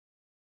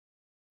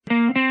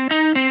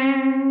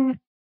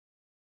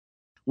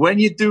when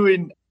you're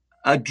doing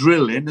a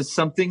drilling, as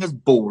something as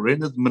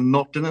boring, as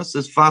monotonous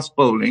as fast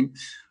bowling,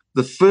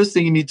 the first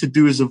thing you need to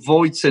do is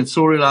avoid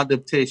sensorial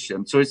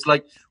adaptation. So it's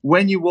like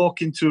when you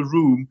walk into a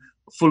room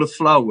full of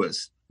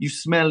flowers, you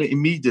smell it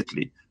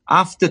immediately.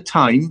 After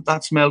time,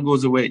 that smell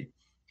goes away.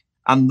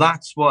 And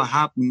that's what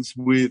happens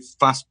with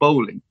fast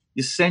bowling.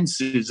 Your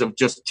senses have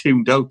just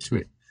tuned out to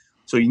it.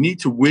 So you need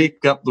to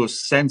wake up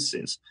those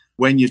senses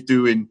when you're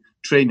doing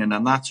training.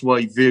 And that's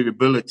why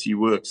variability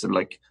works. And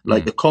like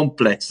the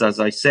complex, as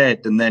I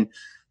said, and then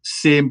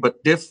same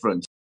but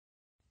different.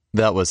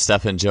 That was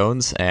Steffan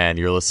Jones, and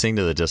you're listening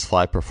to the Just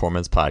Fly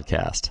Performance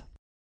Podcast.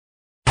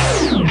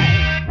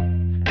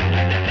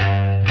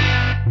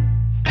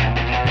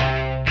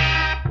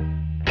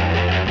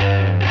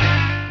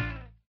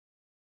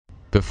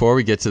 Before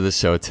we get to the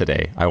show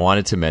today, I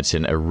wanted to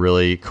mention a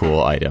really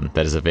cool item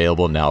that is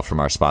available now from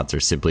our sponsor,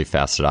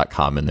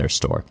 SimplyFaster.com, in their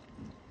store.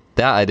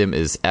 That item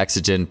is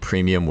Exogen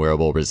Premium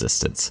Wearable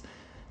Resistance.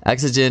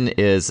 Exogen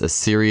is a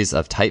series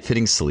of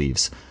tight-fitting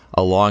sleeves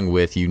along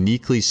with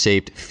uniquely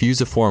shaped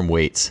fusiform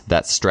weights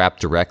that strap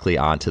directly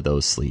onto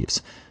those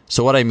sleeves.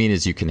 So what I mean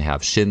is you can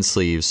have shin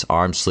sleeves,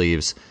 arm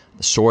sleeves,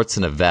 shorts,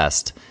 and a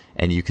vest,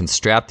 and you can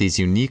strap these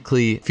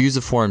uniquely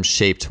fusiform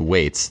shaped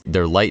weights.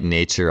 They're light in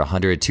nature,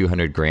 100,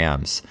 200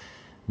 grams,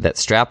 that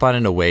strap on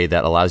in a way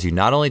that allows you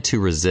not only to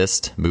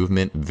resist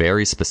movement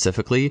very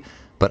specifically,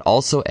 but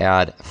also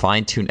add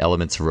fine-tuned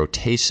elements of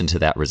rotation to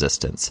that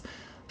resistance.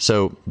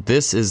 So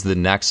this is the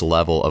next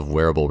level of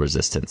wearable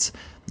resistance.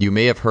 You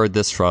may have heard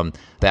this from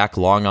back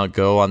long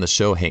ago on the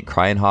show, Hank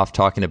Kreinhoff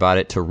talking about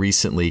it, to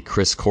recently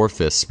Chris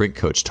Korfist, sprint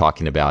coach,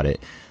 talking about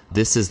it.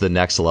 This is the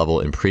next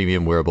level in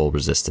premium wearable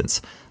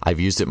resistance. I've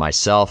used it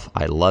myself.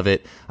 I love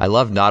it. I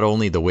love not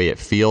only the way it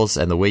feels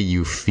and the way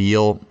you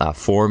feel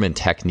form and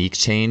technique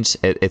change.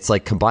 It's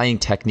like combining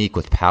technique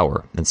with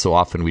power. And so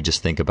often we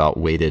just think about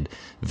weighted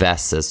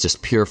vests as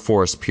just pure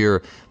force,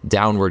 pure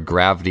downward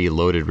gravity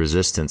loaded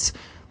resistance.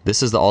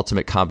 This is the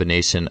ultimate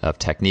combination of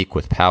technique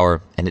with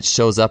power, and it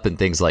shows up in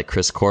things like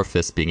Chris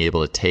Korfist being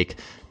able to take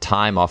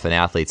time off an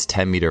athlete's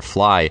 10-meter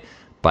fly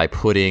by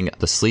putting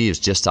the sleeves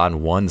just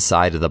on one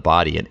side of the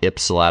body, an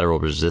ipsilateral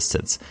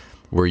resistance.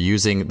 We're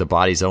using the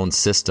body's own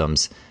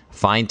systems,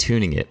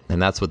 fine-tuning it,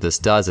 and that's what this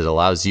does. It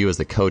allows you as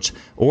the coach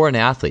or an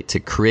athlete to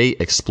create,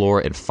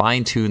 explore, and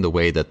fine-tune the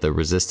way that the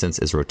resistance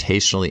is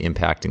rotationally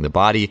impacting the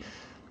body.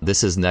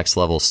 This is next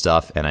level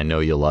stuff, and I know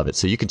you'll love it.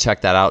 So you can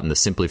check that out in the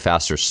Simply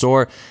Faster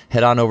store.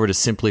 Head on over to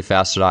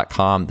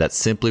simplyfaster.com. That's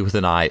simply with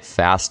an I,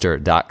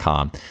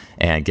 faster.com,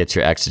 and get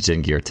your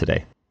Exogen gear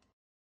today.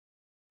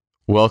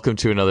 Welcome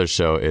to another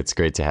show. It's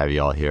great to have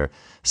you all here.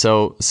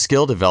 So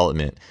skill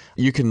development,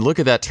 you can look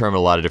at that term a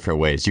lot of different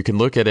ways. You can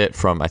look at it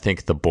from, I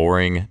think, the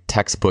boring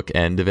textbook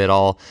end of it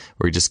all,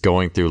 where you're just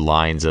going through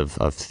lines of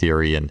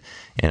theory and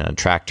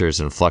attractors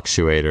and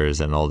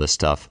fluctuators and all this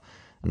stuff.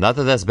 Not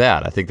that that's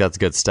bad. I think that's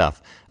good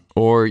stuff.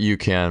 Or you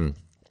can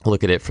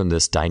look at it from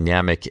this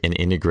dynamic and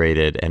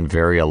integrated and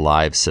very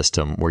alive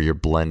system where you're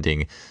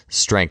blending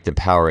strength and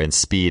power and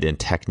speed and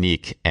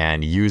technique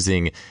and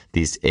using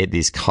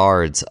these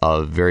cards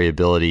of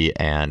variability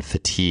and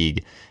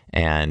fatigue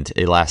and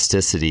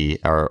elasticity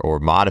or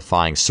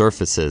modifying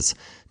surfaces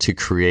to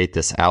create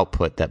this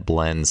output that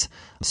blends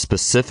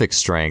specific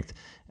strength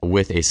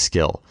with a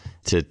skill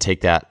to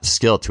take that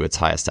skill to its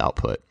highest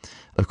output.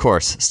 Of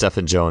course,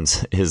 Steffan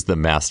Jones is the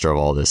master of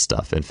all this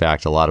stuff. In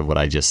fact, a lot of what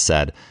I just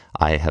said,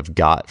 I have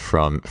got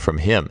from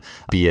him,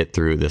 be it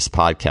through this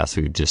podcast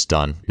we've just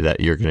done that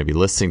you're going to be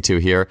listening to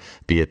here,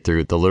 be it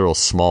through the literal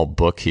small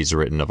book he's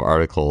written of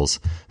articles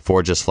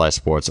for Just Fly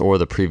Sports or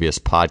the previous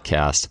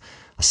podcast.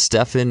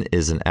 Steffan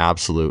is an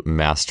absolute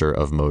master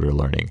of motor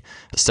learning.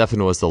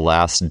 Steffan was the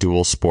last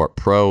dual sport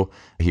pro.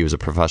 He was a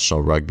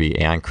professional rugby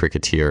and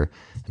cricketeer.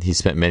 He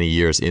spent many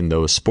years in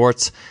those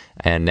sports,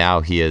 and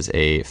now he is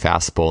a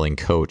fast bowling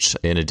coach,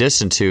 in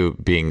addition to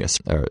being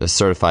a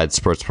certified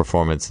sports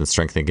performance and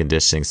strength and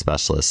conditioning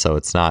specialist. So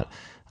it's not,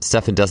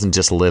 Steffan doesn't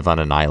just live on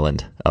an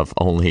island of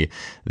only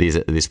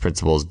these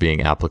principles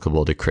being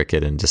applicable to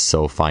cricket and just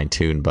so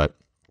fine-tuned, but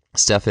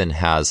Steffan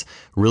has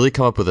really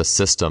come up with a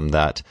system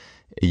that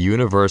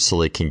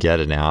universally can get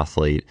an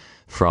athlete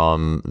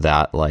from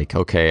that, like,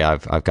 okay,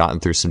 I've gotten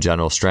through some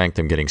general strength,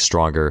 I'm getting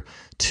stronger,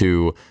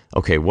 to,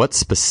 okay, what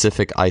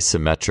specific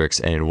isometrics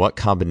and in what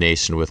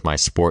combination with my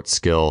sports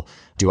skill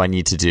do I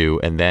need to do?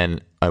 And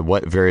then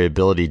what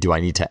variability do I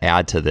need to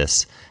add to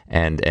this?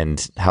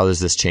 And how does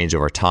this change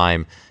over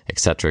time, et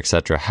cetera, et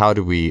cetera? How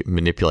do we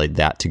manipulate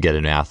that to get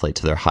an athlete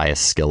to their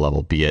highest skill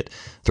level, be it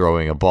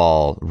throwing a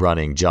ball,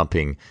 running,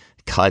 jumping,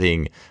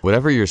 cutting,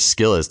 whatever your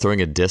skill is,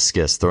 throwing a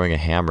discus, throwing a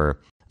hammer,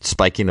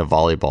 spiking a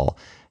volleyball?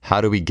 How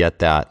do we get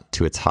that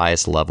to its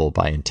highest level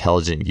by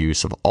intelligent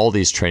use of all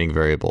these training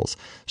variables?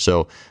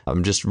 So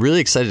I'm just really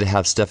excited to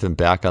have Steffan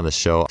back on the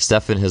show.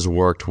 Steffan has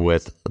worked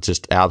with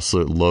just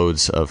absolute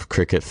loads of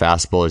cricket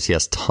fast bowlers. He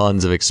has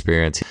tons of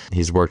experience.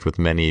 He's worked with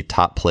many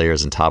top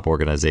players and top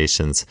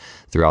organizations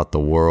throughout the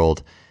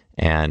world.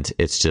 And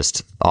it's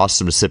just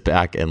awesome to sit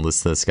back and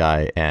listen to this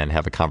guy and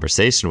have a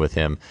conversation with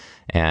him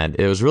And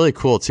it was really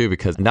cool too,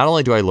 because not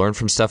only do I learn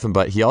from Steffan,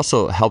 but he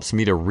also helps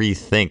me to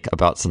rethink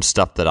about some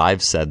stuff that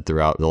I've said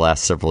throughout the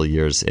last several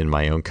years in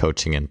my own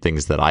coaching and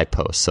things that I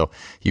post. So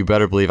you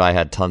better believe I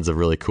had tons of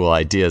really cool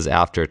ideas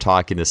after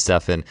talking to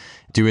Steffan.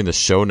 Doing the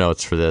show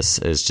notes for this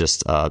is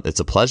just, it's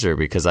a pleasure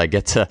because I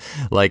get to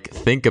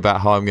think about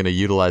how I'm going to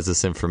utilize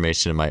this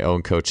information in my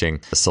own coaching.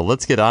 So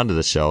let's get on to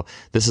the show.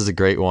 This is a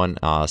great one.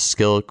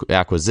 Skill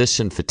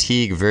acquisition,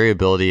 fatigue,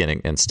 variability,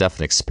 and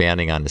Steffan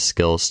expanding on the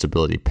skill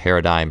stability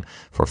paradigm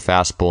for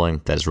fast bowling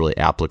that is really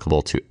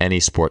applicable to any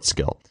sports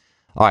skill.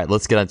 All right,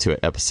 let's get into it.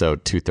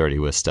 Episode 230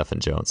 with Steffan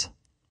Jones.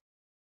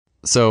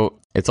 So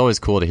it's always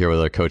cool to hear what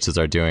other coaches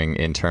are doing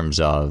in terms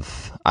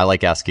of, I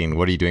like asking,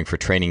 what are you doing for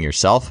training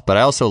yourself? But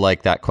I also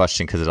like that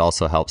question because it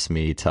also helps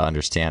me to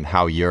understand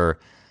how you're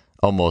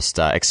almost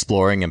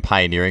exploring and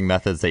pioneering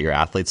methods that your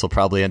athletes will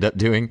probably end up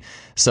doing.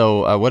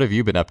 So what have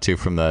you been up to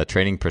from the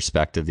training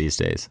perspective these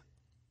days?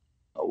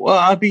 Well,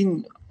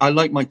 I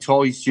like my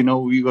toys, we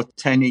got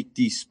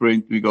 1080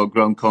 sprint, we got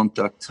ground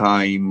contact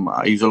time.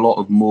 I use a lot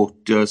of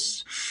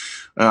motors.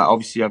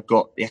 Obviously, I've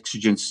got the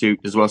exogen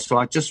suit as well. So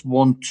I just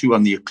want to,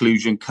 and the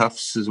occlusion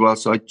cuffs as well.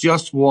 So I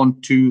just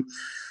want to,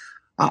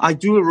 I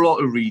do a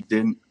lot of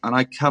reading and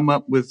I come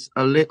up with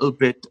a little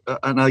bit,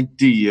 an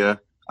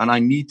idea, and I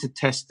need to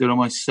test it on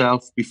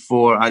myself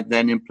before I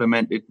then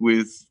implement it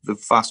with the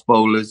fast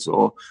bowlers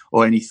or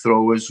any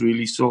throwers,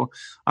 really. So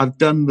I've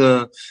done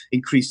the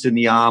increase in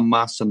the arm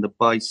mass and the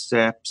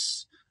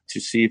biceps to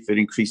see if it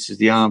increases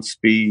the arm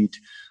speed.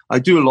 I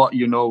do a lot,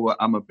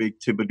 I'm a big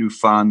Thibodeau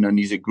fan and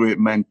he's a great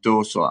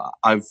mentor. So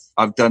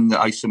I've done the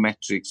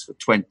isometrics for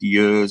 20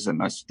 years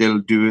and I'm still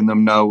doing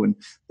them now, and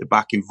they're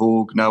back in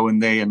vogue now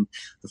and then, and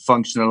the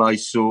functional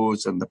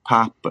isos and the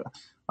PAP.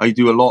 I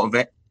do a lot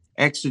of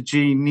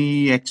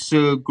exogeny,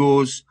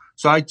 exergos.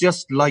 So I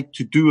just like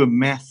to do a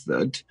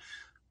method,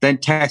 then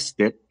test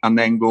it and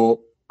then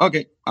go,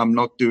 okay, I'm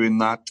not doing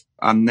that.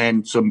 And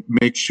then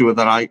make sure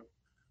that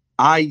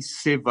I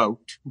sieve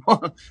out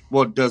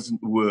what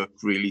doesn't work,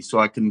 really, so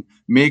I can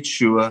make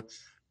sure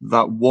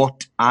that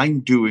what I'm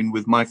doing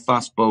with my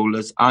fast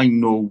bowlers, I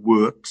know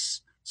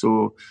works.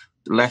 So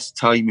less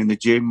time in the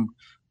gym,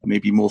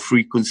 maybe more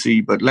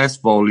frequency, but less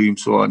volume,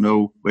 so I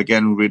know we're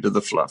getting rid of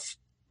the fluff.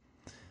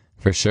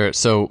 For sure.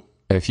 So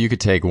if you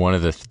could take one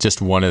of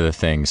the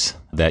things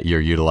that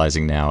you're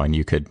utilizing now and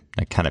you could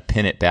kind of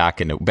pin it back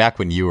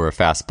when you were a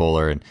fast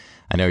bowler, and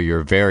I know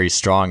you're very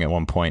strong at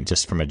one point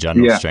just from a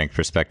general strength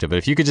perspective, but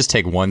if you could just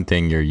take one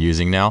thing you're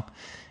using now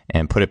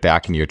and put it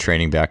back into your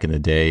training back in the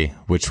day,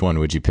 which one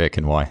would you pick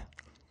and why?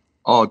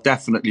 Oh,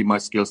 definitely my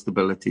skill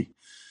stability.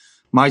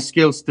 My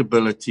skill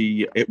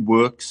stability, it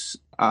works,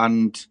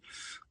 and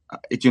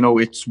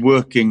it's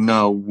working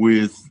now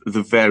with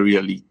the very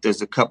elite.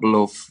 There's a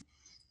couple of,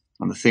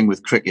 and the thing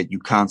with cricket, you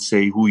can't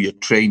say who you're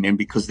training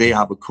because they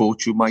have a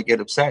coach who might get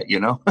upset,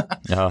 Oh,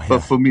 yeah. But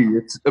for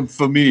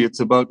me, it's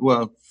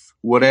about,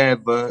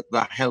 whatever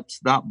that helps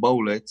that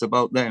bowler, it's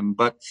about them.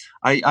 But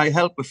I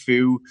help a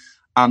few,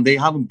 and they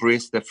haven't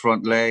braced their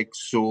front legs,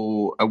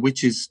 so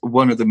which is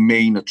one of the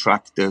main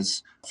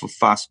attractors for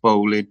fast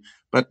bowling.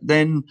 But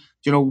then,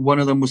 one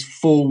of them was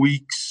 4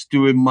 weeks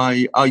doing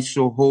my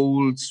ISO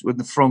holds with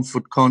the front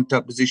foot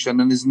contact position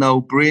and is now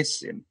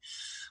bracing.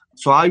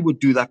 So I would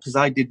do that because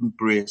I didn't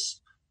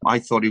brace. I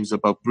thought it was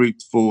about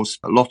brute force,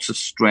 lots of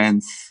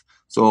strength.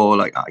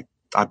 So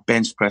I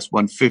bench press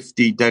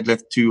 150,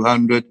 deadlift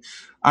 200.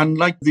 And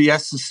like the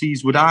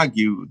SSCs would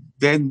argue,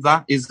 then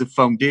that is the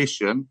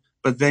foundation.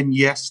 But then,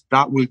 yes,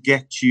 that will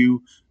get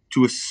you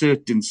to a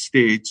certain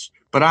stage.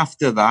 But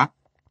after that,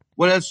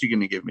 what else are you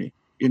going to give me?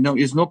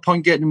 There's no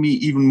point getting me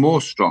even more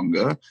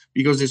stronger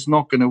because it's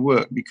not going to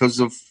work because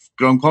of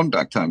ground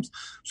contact times.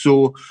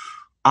 So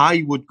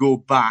I would go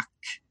back.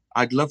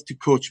 I'd love to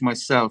coach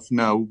myself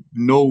now,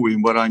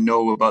 knowing what I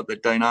know about the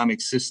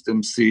dynamic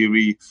systems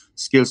theory,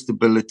 skill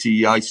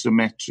stability,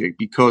 isometric,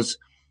 because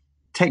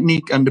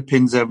technique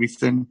underpins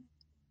everything.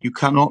 You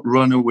cannot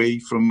run away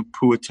from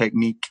poor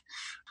technique.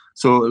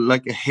 So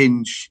like a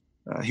hinge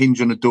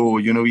on a door,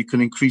 you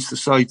can increase the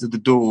size of the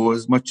door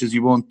as much as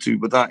you want to,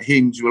 but that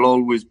hinge will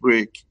always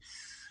break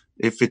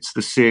if it's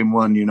the same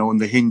one,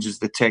 and the hinge is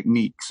the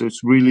technique. So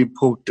it's really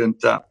important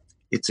that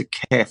it's a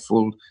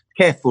careful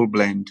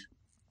blend.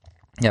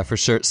 Yeah, for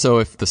sure. So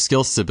if the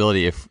skill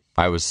stability, if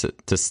I was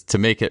to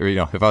make it,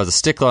 if I was a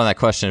stickler on that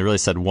question, it really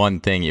said one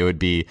thing, it would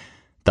be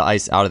the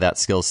ice out of that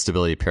skill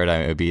stability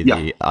paradigm. It would be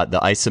the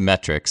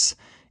isometrics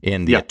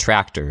in the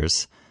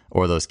attractors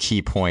or those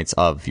key points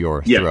of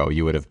your throw.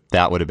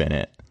 That would have been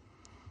it.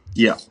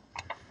 Yeah.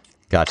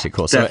 Gotcha.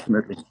 Cool.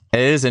 Definitely. So it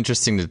is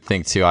interesting to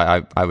think too.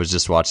 I was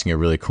just watching a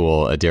really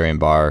cool Darian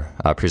Barr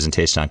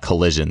presentation on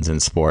collisions in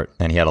sport,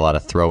 and he had a lot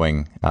of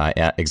throwing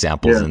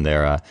examples in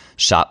there,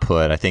 shot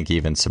put. I think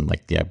even some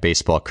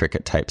baseball,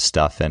 cricket type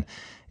stuff. And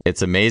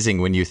it's amazing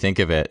when you think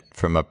of it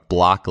from a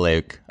block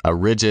leg, a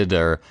rigid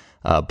or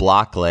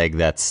block leg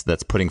that's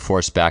putting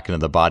force back into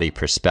the body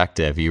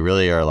perspective. You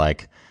really are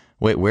like,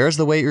 wait, where's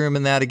the weight room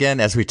in that again?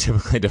 As we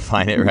typically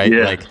define it, right?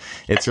 Yeah. Like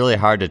it's really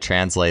hard to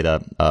translate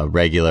a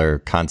regular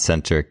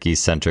concentric,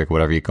 eccentric,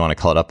 whatever you want to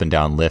call it, up and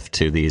down lift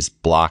to these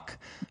block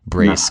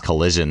brace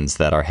collisions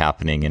that are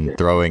happening in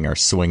throwing or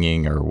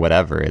swinging or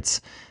whatever.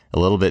 It's a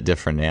little bit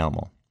different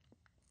animal.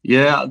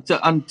 Yeah.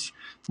 And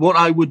what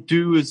I would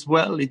do as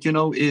well,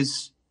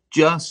 is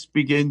just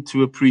begin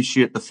to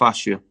appreciate the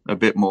fascia a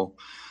bit more.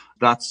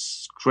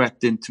 That's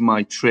crept into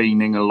my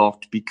training a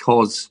lot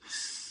because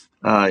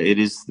it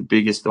is the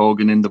biggest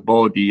organ in the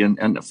body,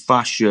 and the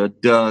fascia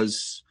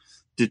does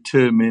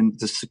determine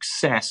the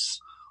success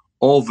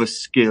of a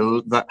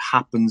skill that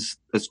happens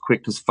as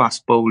quick as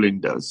fast bowling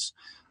does.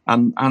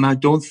 And I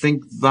don't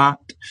think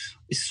that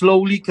is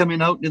slowly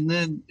coming out in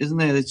there,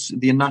 isn't it? It's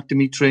the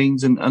anatomy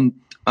trains and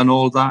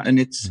all that, and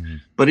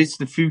but it's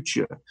the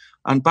future.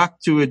 And back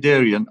to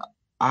Adrian,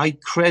 I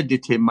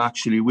credit him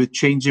actually with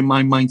changing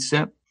my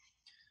mindset.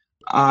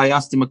 I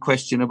asked him a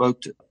question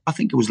about, I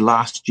think it was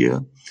last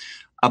year,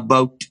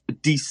 about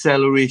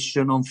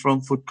deceleration on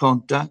front foot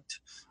contact.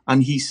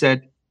 And he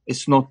said,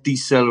 it's not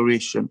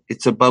deceleration.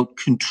 It's about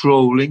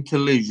controlling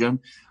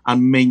collision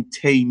and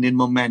maintaining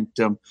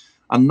momentum.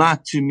 And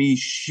that to me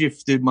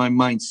shifted my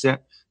mindset.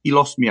 He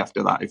lost me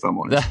after that, if I'm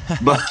honest.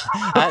 But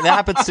that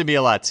happens to me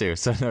a lot too,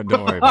 so no,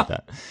 don't worry about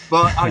that.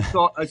 But I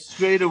thought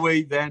straight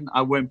away then,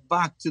 I went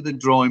back to the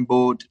drawing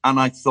board and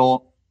I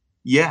thought,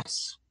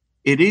 yes,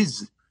 it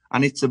is.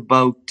 And it's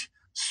about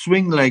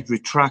swing leg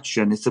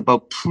retraction. It's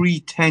about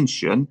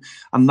pre-tension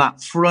and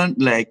that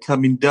front leg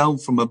coming down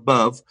from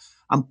above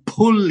and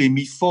pulling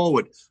me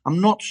forward. I'm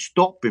not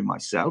stopping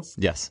myself.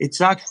 Yes. It's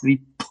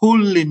actually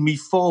pulling me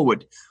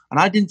forward. And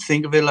I didn't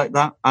think of it like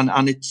that.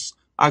 And it's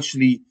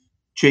actually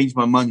changed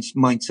my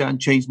mindset and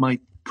changed my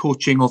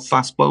coaching of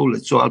fast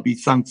bowlers. So I'll be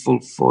thankful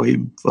for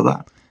him for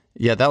that.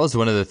 Yeah, that was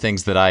one of the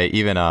things that I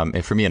even,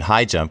 for me in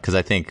high jump, because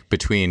I think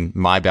between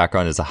my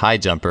background as a high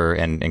jumper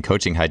and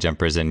coaching high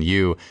jumpers and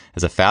you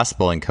as a fast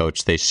bowling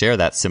coach, they share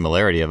that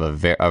similarity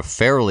of a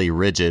fairly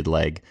rigid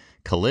leg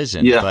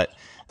collision. Yeah.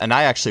 And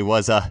I actually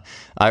was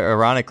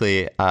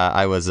ironically,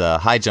 I was a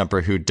high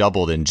jumper who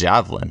doubled in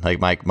javelin.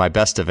 Like my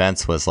best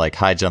events was like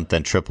high jump,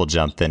 then triple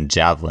jump, then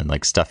javelin,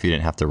 like stuff you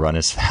didn't have to run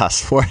as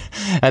fast for.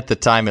 At the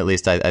time, at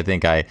least, I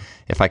think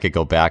if I could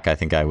go back, I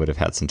think I would have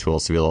had some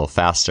tools to be a little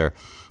faster.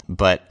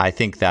 But I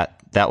think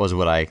that was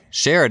what I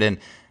shared. And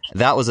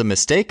that was a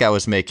mistake I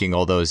was making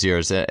all those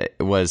years. It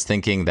was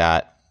thinking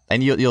that,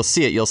 and you'll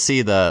see it, you'll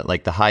see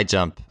the high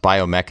jump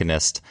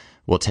biomechanist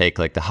will take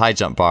like the high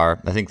jump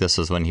bar. I think this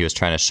was when he was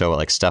trying to show what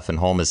like Steffan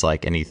Jones is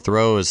like, and he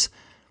throws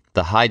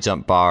the high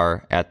jump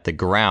bar at the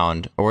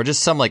ground, or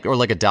just or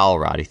like a dowel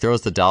rod. He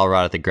throws the dowel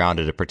rod at the ground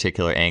at a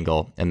particular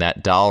angle, and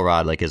that dowel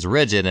rod like is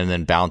rigid and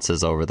then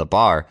bounces over the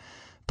bar.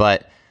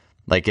 But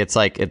it's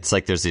like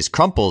there's these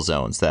crumple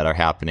zones that are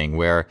happening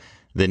where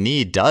the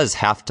knee does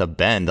have to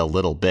bend a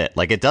little bit.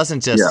 Like it doesn't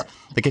just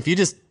like if you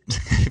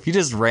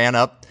just ran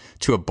up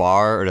to a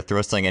bar or to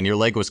throw something and your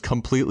leg was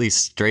completely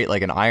straight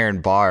like an iron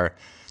bar,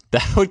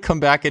 that would come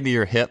back into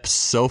your hip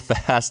so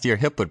fast, your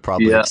hip would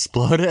probably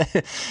explode.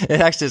 It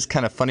actually is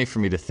kind of funny for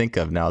me to think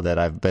of now that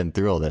I've been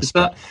through all this.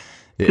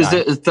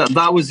 Because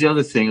that was the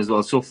other thing as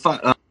well. So,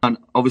 and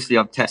obviously,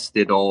 I've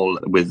tested all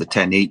with the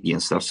 1080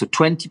 and stuff. So,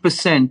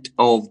 20%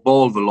 of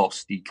ball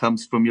velocity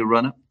comes from your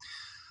runner.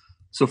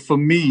 So, for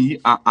me,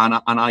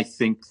 and I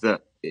think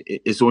that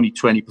it's only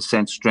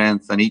 20%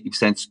 strength and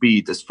 80%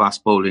 speed as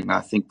fast bowling.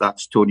 I think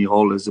that's Tony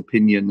Holler's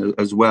opinion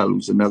as well,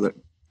 who's another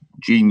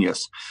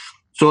genius.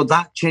 So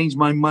that changed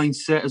my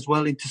mindset as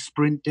well into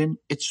sprinting.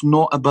 It's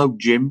not about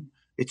gym.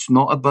 It's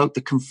not about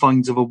the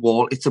confines of a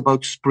wall. It's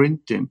about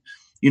sprinting.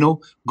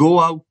 Go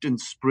out and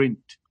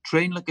sprint.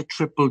 Train like a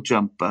triple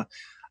jumper.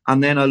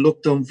 And then I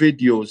looked on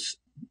videos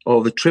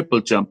of a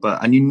triple jumper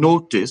and you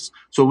notice,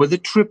 so with a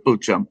triple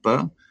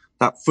jumper,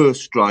 that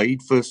first stride,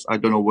 I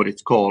don't know what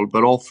it's called,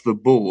 but off the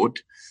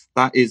board,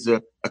 that is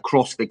a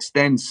crossed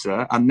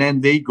extensor. And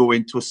then they go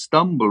into a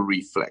stumble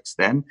reflex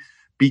then,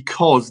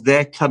 because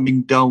they're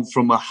coming down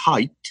from a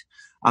height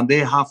and they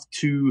have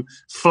to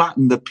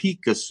flatten the peak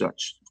as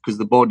such, because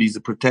the body is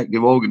a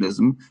protective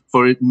organism,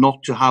 for it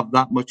not to have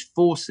that much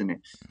force in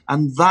it.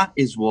 And that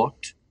is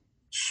what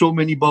so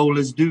many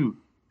bowlers do,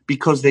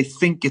 because they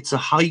think it's a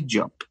high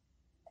jump.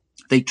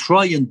 They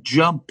try and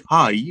jump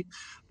high,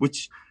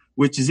 which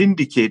is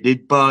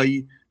indicated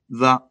by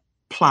that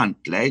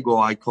plant leg,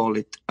 or I call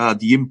it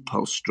the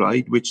impulse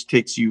stride, which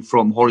takes you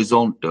from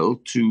horizontal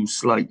to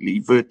slightly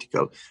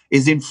vertical,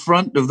 is in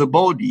front of the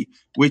body,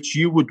 which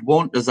you would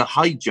want as a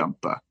high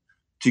jumper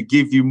to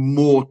give you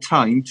more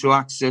time to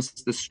access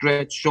the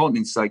stretch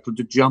shortening cycle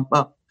to jump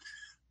up.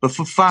 But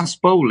for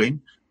fast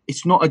bowling,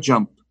 it's not a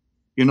jump.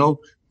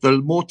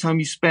 The more time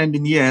you spend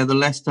in the air, the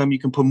less time you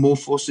can put more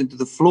force into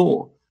the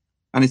floor.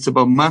 And it's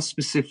about mass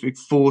specific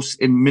force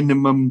in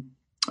minimum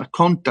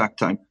contact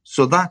time.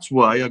 So that's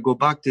why I go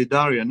back to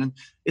Darian, and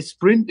it's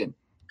sprinting,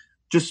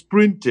 just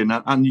sprinting.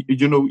 And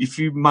if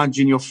you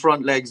imagine your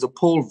front leg's a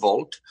pole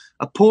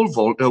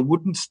vaulter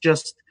wouldn't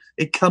just,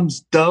 it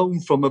comes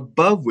down from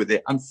above with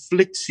it and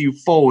flicks you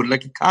forward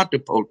like a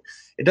catapult.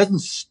 It doesn't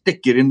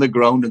stick it in the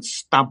ground and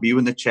stab you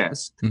in the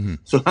chest.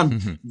 So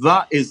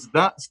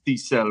that's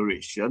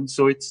deceleration.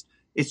 So it's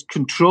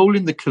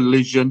controlling the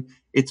collision.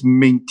 It's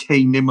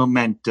maintaining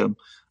momentum.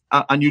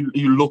 And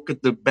you look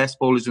at the best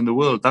bowlers in the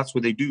world. That's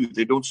what they do.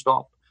 They don't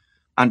stop.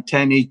 And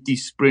 1080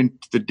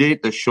 sprint, the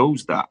data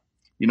shows that.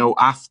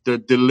 After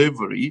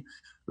delivery,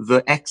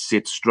 the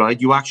exit stride,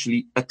 you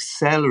actually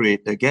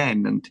accelerate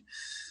again. And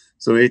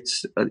so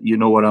it's,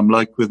 what I'm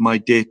like with my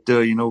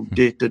data,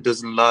 data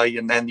doesn't lie.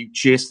 And then you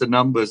chase the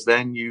numbers.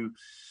 Then you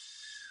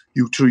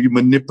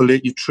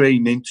manipulate your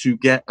training to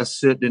get a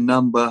certain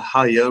number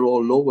higher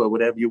or lower,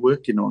 whatever you're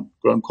working on,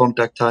 ground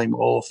contact time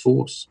or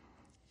force.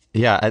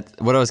 Yeah,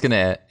 what I was going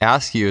to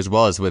ask you as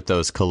well is with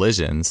those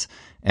collisions.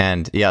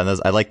 And yeah,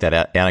 I like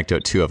that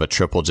anecdote too of a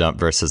triple jump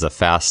versus a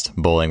fast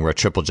bowling, where a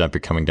triple jump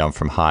you're coming down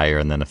from higher,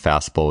 and then a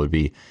fast bowl would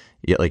be,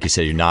 like you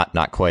said, you're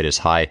not quite as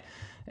high.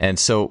 And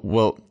so,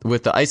 well,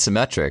 with the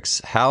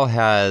isometrics, how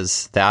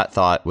has that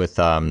thought with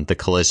the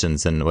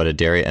collisions and what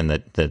Adair and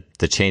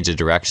the change of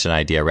direction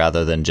idea,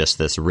 rather than just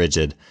this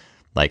rigid,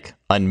 like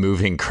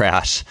unmoving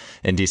crash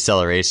and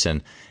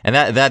deceleration? And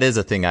that is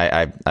a thing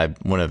I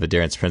one of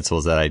Adair's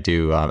principles that I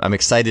do. I'm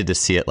excited to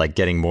see it like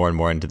getting more and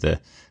more into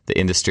the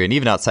industry, and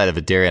even outside of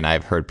Adair,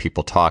 I've heard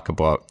people talk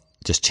about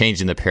just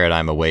changing the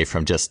paradigm away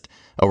from just,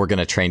 we're going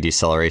to train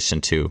deceleration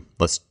to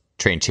let's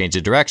train change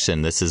of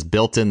direction. This is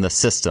built in the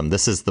system.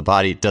 This is the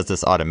body does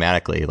this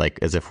automatically, like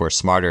as if we're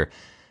smarter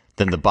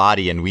than the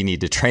body and we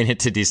need to train it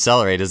to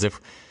decelerate, as if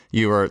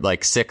you were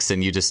like 6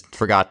 and you just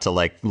forgot to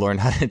like learn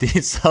how to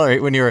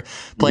decelerate when you were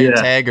playing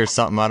tag or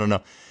something. I don't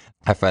know.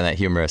 I find that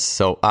humorous.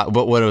 So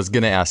what I was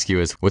going to ask you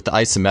is with the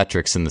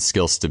isometrics and the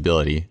skill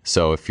stability.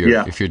 So if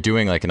you're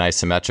doing like an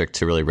isometric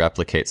to really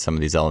replicate some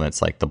of these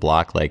elements like the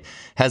block leg,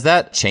 has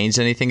that changed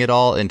anything at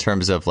all in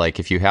terms of like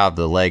if you have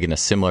the leg in a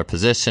similar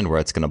position where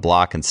it's going to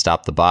block and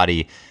stop the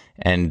body,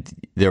 and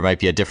there might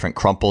be a different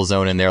crumple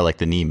zone in there, like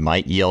the knee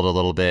might yield a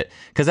little bit?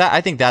 Because I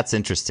think that's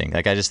interesting.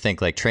 Like I just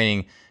think like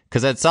training,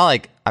 because it's not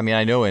like, I mean,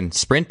 I know in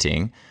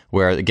sprinting,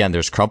 where again,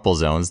 there's crumple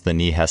zones, the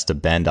knee has to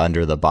bend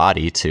under the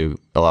body to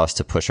allow us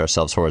to push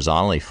ourselves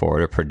horizontally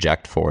forward or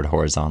project forward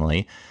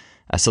horizontally.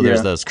 So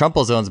there's those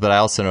crumple zones, but I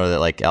also know that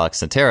like Alex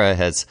Santera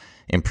has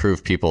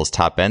improved people's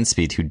top end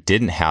speed who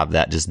didn't have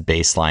that just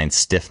baseline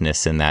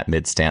stiffness in that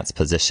mid stance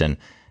position.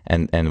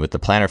 And with the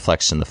plantar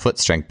flexion, the foot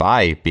strength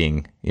by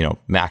being,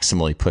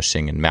 maximally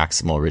pushing and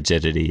maximal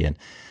rigidity. And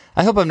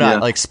I hope I'm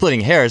not like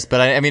splitting hairs,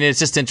 but I mean, it's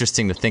just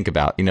interesting to think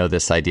about,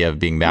 this idea of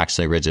being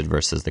maximally rigid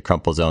versus the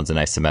crumple zones and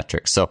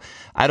isometrics. So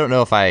I don't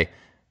know if I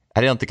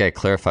don't think I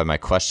clarified my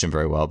question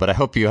very well, but I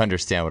hope you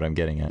understand what I'm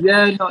getting at.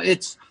 Yeah, no,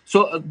 it's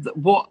so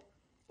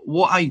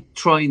what I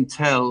try and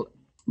tell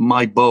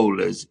my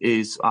bowlers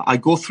is I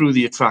go through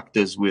the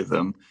attractors with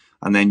them,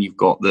 and then you've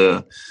got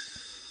the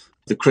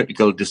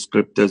critical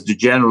descriptors, the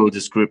general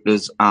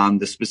descriptors,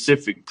 and the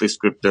specific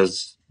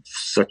descriptors,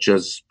 such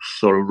as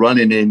sort of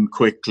running in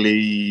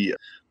quickly,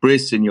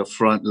 bracing your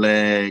front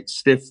leg,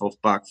 stiff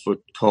off back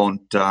foot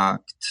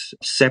contact,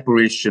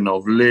 separation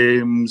of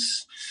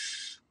limbs.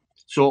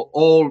 So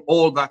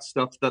all that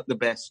stuff that the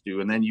best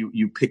do, and then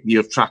you pick the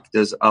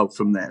attractors out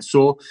from there.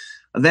 So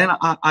and then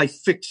I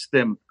fix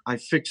them. I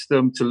fix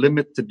them to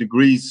limit the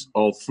degrees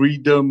of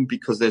freedom,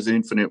 because there's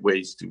infinite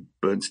ways to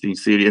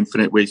Bernstein's theory,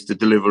 infinite ways to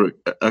deliver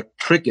a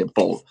cricket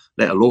ball,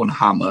 let alone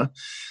hammer.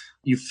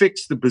 You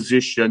fix the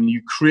position,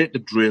 you create a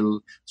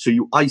drill, so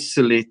you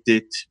isolate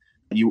it,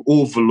 you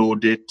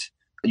overload it,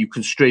 you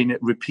constrain it,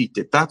 repeat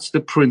it. That's the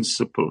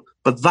principle.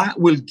 But that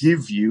will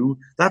give you,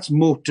 that's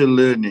motor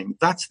learning,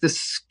 that's the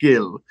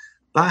skill.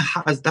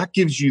 That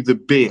gives you the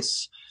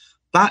base.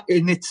 That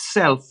in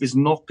itself is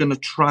not going to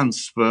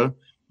transfer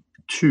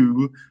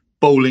to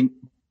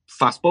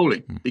fast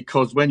bowling,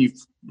 because when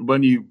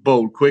you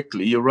bowl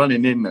quickly, you're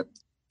running in at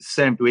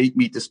 7 to 8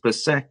 meters per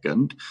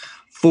second,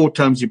 4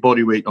 times your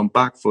body weight on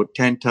back foot,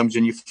 10 times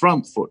on your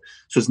front foot.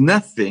 So there's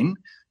nothing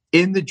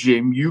in the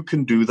gym you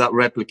can do that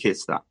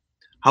replicates that.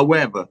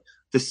 However,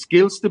 the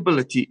skill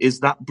stability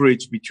is that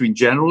bridge between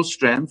general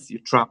strength,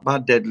 your trap bar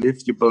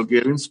deadlift, your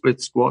Bulgarian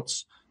split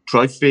squats,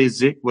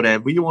 triphasic,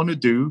 whatever you want to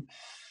do,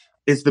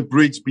 is the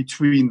bridge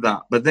between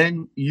that. But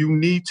then you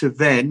need to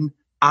then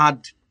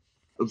add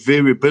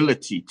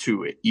variability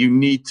to it. You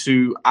need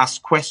to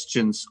ask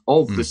questions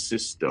of the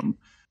system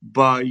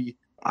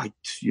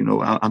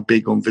I'm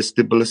big on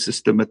vestibular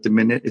system at the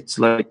minute. It's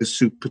like the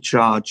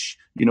supercharge.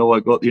 I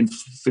got the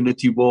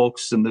infinity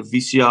walks and the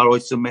VCR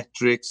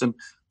isometrics. And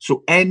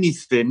so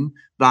anything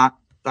that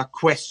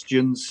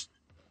questions,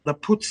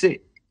 that puts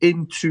it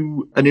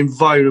into an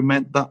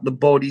environment that the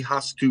body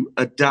has to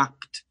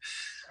adapt.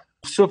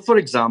 So, for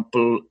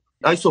example,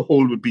 iso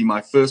hold would be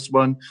my first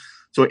one.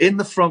 So in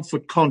the front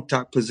foot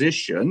contact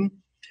position,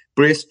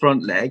 brace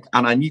front leg,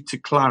 and I need to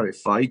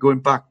clarify,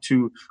 going back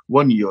to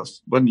what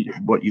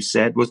you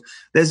said was,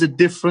 there's a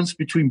difference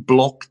between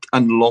blocked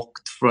and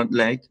locked front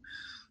leg.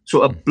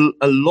 So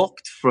a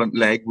locked front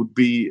leg would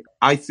be,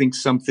 I think,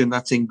 something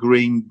that's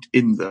ingrained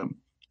in them.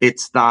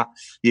 It's that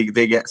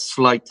they get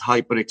slight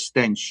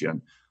hyperextension.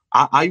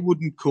 I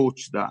wouldn't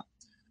coach that.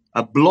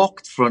 A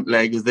blocked front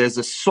leg is there's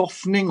a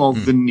softening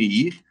of the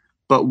knee,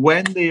 but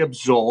when they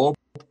absorb,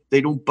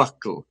 they don't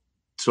buckle.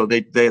 So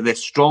they're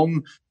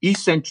strong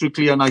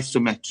eccentrically and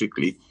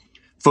isometrically.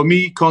 For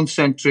me,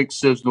 concentric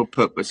serves no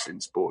purpose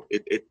in sport.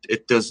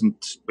 It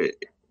doesn't.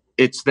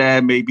 It's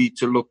there maybe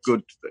to look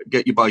good,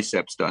 get your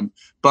biceps done.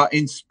 But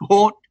in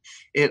sport,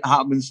 it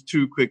happens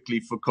too quickly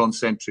for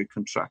concentric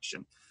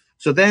contraction.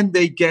 So then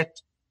they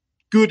get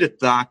good at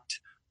that.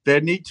 They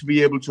need to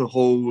be able to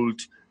hold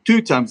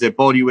 2 times their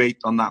body weight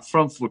on that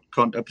front foot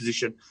contact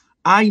position.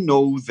 I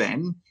know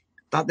then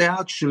that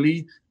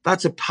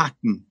that's a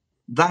pattern.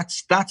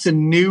 That's a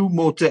new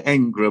motor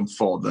engram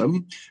for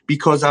them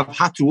because I've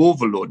had to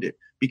overload it.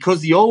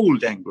 Because the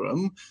old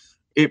engram,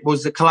 it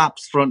was a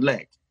collapsed front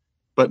leg.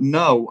 But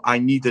now I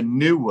need a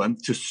new one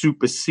to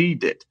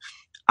supersede it.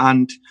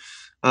 And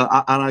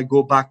I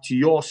go back to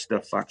your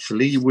stuff,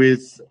 actually,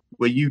 with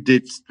where you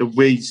did the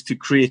ways to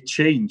create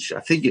change.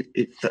 I think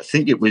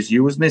it was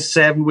you, wasn't it?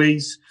 7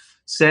 ways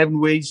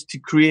to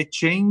create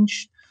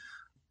change.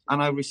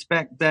 And I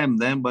respect them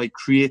then by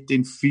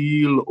creating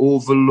feel,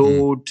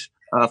 overload,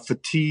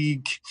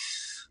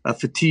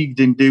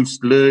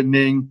 fatigue-induced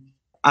learning.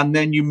 And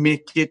then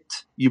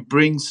you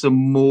bring some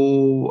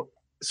more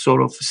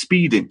sort of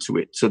speed into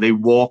it. So they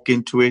walk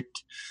into it,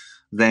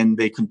 then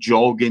they can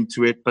jog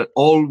into it, but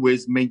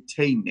always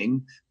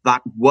maintaining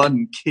that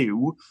one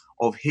cue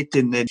of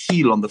hitting their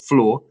heel on the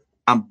floor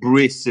and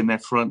bracing their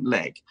front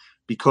leg.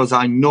 Because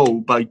I know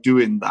by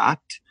doing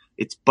that,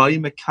 it's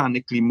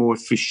biomechanically more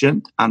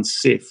efficient and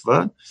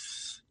safer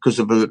because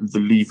of the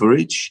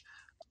leverage.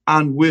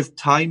 And with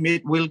time,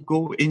 it will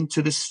go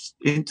into the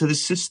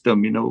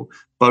system,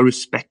 by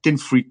respecting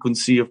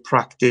frequency of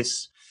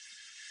practice.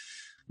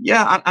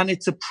 Yeah, and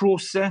it's a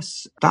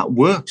process that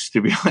works,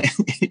 to be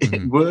honest.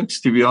 It works,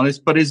 to be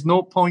honest. But there's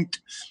no point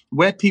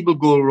where people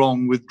go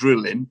wrong with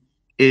drilling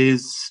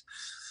is,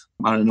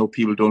 I don't know,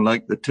 people don't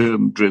like the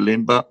term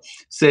drilling, but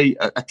say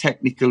a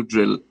technical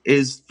drill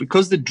is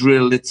because the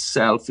drill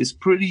itself is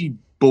pretty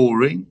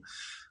boring,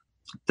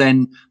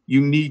 then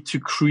you need to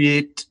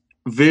create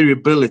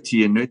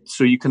variability in it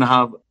so you can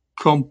have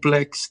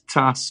complex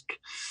task,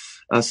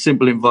 a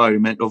simple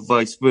environment, or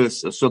vice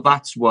versa. So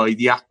that's why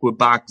the aqua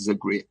bags are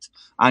great.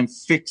 I'm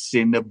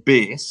fixing a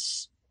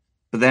base,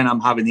 but then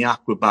I'm having the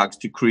aqua bags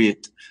to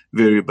create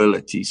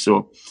variability.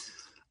 So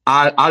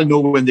I'll know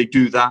when they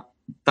do that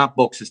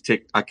box is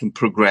ticked, I can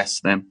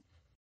progress them.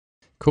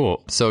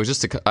 Cool. So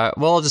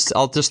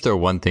I'll just throw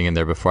one thing in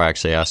there before I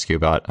actually I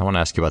want to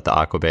ask you about the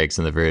aqua bags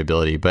and the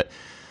variability, but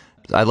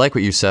I like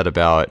what you said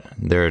about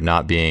there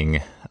not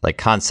being like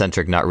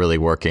concentric, not really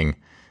working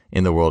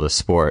in the world of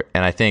sport.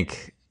 And I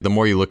think the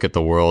more you look at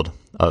the world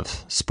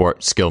of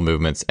sport skill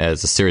movements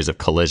as a series of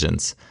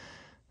collisions,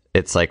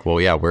 it's like, well,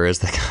 yeah, where is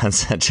the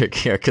concentric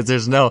here? Because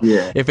there's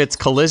if it's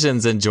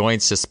collisions and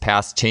joints just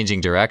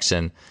changing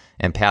direction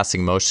and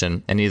passing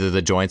motion, and either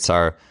the joints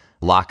are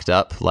locked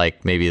up,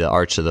 like maybe the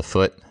arch of the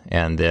foot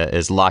and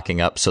is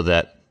locking up so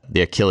that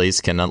the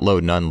Achilles can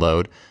unload and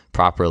unload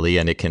properly,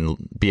 and it can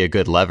be a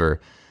good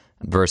lever,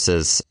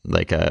 versus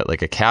like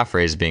a calf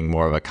raise being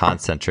more of a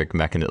concentric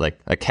mechanism. Like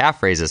a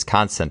calf raise is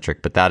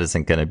concentric, but that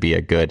isn't going to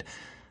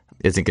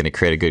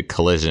create a good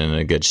collision and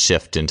a good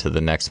shift into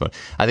the next one.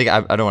 I think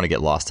I don't want to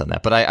get lost on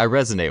that, but I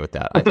resonate with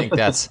that. I think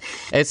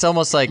it's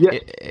almost like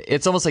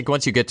it's almost like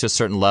once you get to a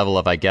certain level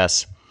of, I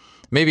guess,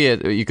 maybe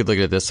you could look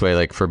at it this way,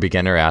 like for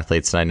beginner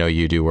athletes, and I know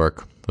you do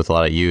work with a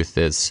lot of youth,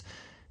 is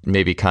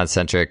maybe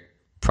concentric,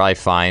 probably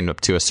fine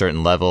up to a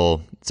certain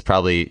level. It's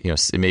probably,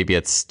 maybe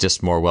it's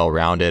just more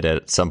well-rounded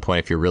at some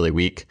point if you're really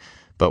weak.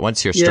 But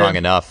once you're strong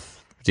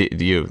enough,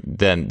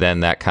 then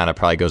that kind of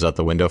probably goes out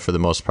the window for the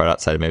most part,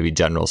 outside of maybe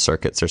general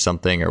circuits or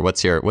something. Or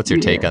what's your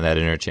take on that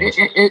interchange?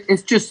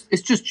 It's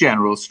just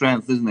general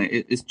strength, isn't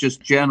it? It's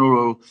just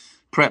general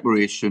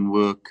preparation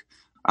work.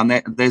 And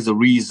there's a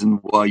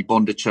reason why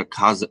Bondarchuk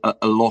has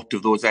a lot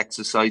of those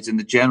exercises in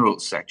the general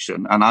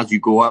section. And as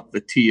you go up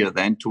the tier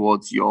then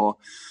towards your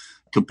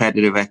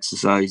competitive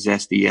exercise,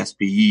 SD,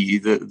 SPE,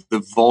 the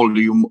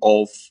volume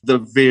of the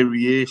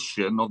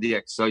variation of the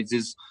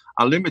exercises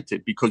are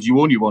limited because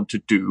you only want to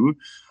do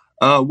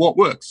what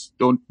works.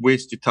 Don't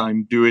waste your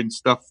time doing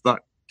stuff that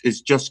is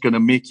just going to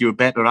make you a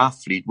better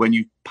athlete when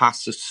you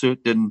pass a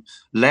certain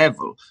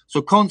level.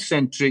 So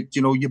concentric,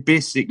 your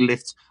basic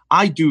lifts,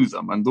 I do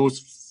them. And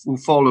those who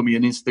follow me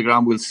on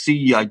Instagram will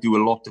see I do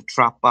a lot of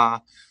trap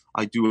bar.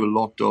 I do a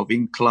lot of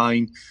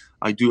incline.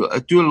 I do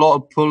a lot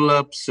of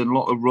pull-ups and a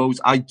lot of rows.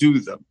 I do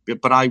them,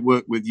 but I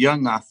work with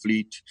young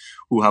athletes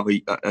who have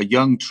a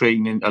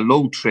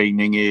low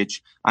training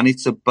age, and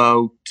it's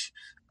about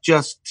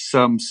just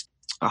some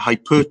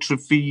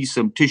hypertrophy,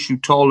 some tissue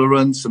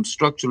tolerance, some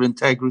structural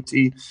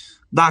integrity.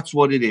 That's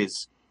what it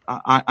is.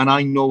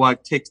 I know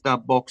I've ticked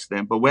that box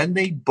then, but when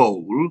they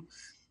bowl,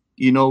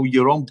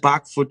 you're on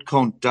back foot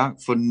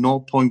contact for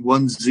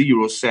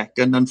 0.10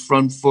 second and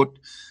front foot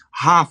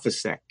half a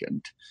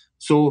second.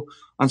 So,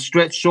 and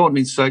stretch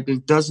shortening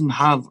cycle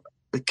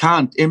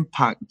can't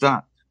impact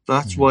that.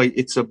 That's why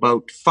it's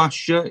about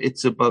fascia,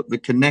 it's about the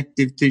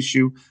connective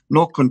tissue,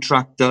 not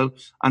contractile,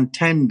 and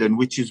tendon,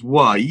 which is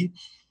why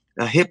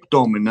a hip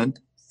dominant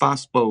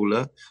fast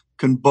bowler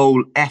can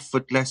bowl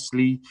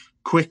effortlessly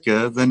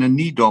quicker than a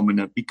knee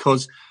dominant,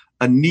 because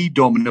a knee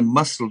dominant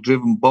muscle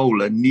driven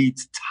bowler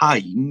needs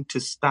time to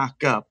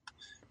stack up,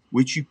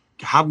 which you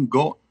haven't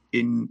got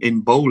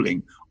in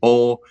bowling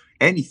or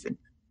anything.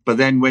 But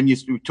then when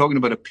you're talking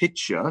about a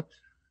pitcher,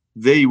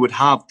 they would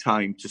have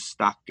time to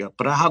stack up.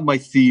 But I have my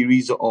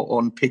theories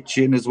on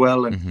pitching as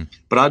well, and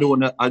but I don't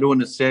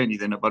want to say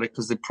anything about it,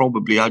 because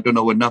I don't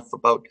know enough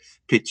about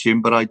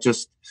pitching. But I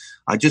just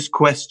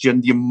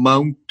question the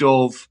amount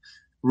of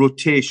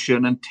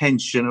rotation and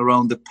tension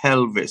around the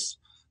pelvis.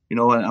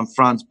 And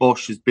Franz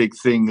Bosch's big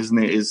thing,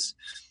 isn't it, is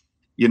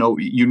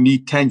you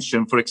need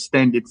tension for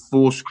extended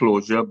force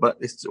closure, but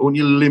it's only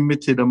a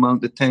limited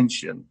amount of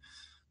tension.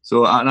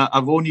 So, and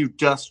I've only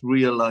just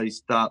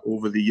realized that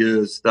over the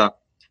years, that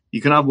you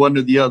can have one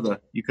or the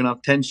other. You can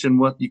have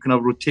tension, you can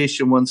have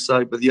rotation one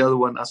side, but the other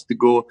one has to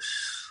go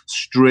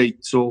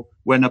straight. So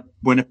when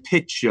a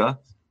pitcher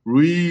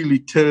really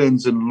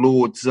turns and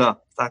loads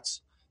up,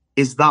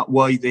 is that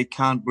why they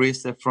can't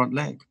brace their front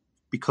leg?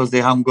 Because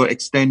they haven't got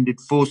extended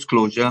force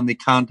closure, and they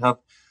can't have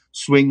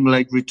swing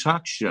leg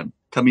retraction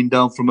coming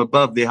down from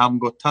above. They haven't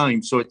got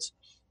time. So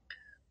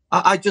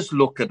I just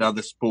look at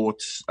other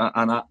sports,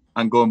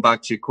 and going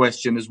back to your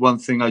question, is one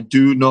thing I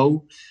do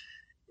know.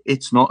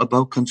 It's not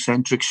about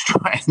concentric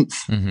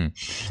strength.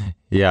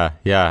 Yeah,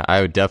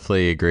 I would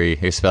definitely agree,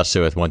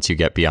 especially with once you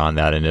get beyond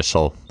that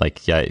initial,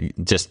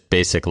 just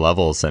basic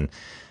levels, and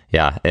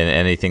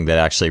anything that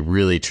actually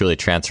really truly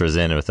transfers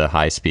in with a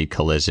high speed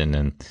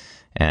collision,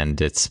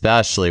 and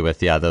especially with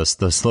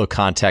those low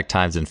contact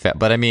times.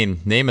 But I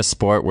mean, name a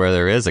sport where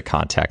there is a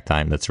contact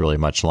time that's really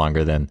much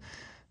longer than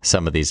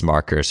some of these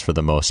markers. For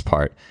the most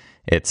part,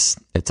 it's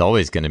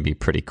always going to be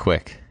pretty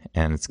quick.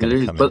 And it's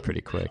going to come in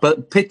pretty quick.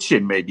 But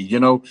pitching, maybe,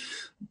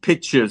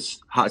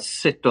 pitchers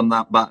sit on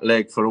that back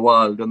leg for a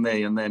while, don't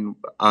they? And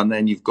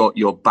then you've got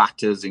your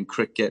batters in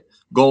cricket,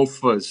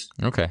 golfers.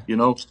 Okay.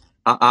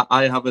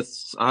 I have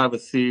a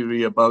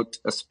theory about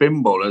a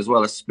spin bowler as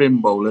well. A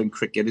spin bowler in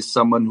cricket is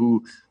someone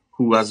who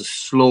has a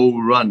slow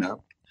run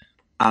up,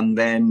 and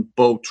then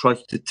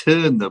tries to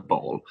turn the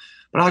ball.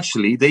 But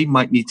actually, they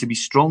might need to be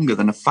stronger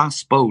than a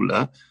fast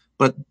bowler.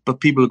 But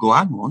people go,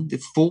 hang on, the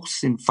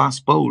force in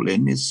fast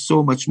bowling is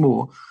so much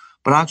more.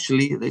 But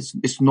actually,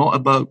 it's not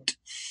about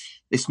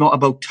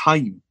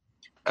time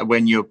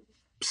when you're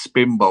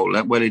spin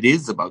bowler. Well, it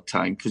is about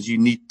time, because you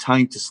need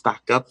time to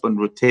stack up and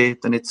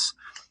rotate, and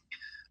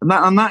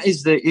that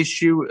is the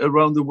issue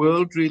around the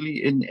world,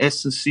 really, in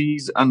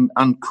S&Cs and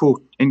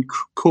in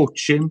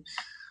coaching.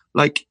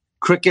 Like,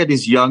 cricket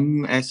is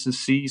young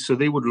S&C, so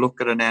they would look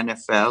at an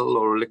NFL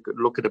or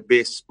look at a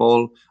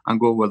baseball and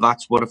go, well,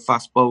 that's what a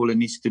fast bowler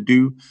needs to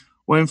do.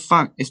 Well, in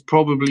fact, it's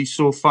probably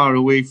so far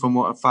away from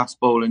what a fast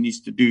bowler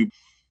needs to do.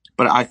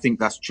 But I think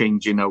that's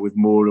changing now with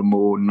more and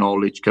more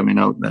knowledge coming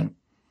out there.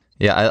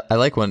 Yeah, I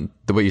like what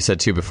you said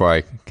too, before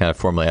I kind of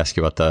formally ask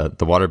you about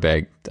the water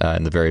bag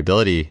and the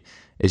variability,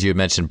 is you had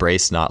mentioned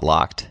brace, not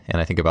locked.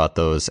 And I think about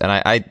those. And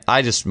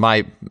I just,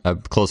 my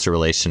closer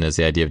relation is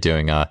the idea of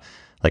doing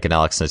like an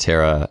Alex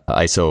Natera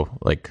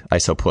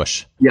ISO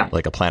push,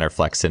 like a plantar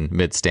flex in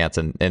mid stance,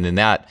 and in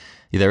that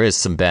there is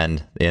some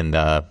bend in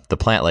the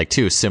plant leg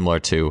too, similar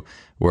to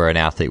where an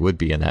athlete would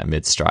be in that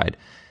mid stride,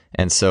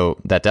 and so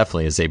that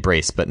definitely is a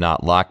brace but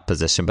not locked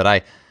position.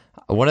 But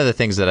one of the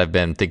things that I've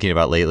been thinking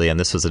about lately, and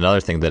this was another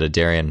thing that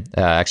Adarian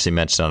actually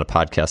mentioned on a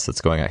podcast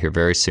that's going out here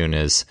very soon,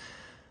 is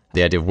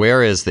the idea of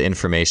where is the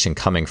information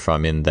coming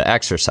from in the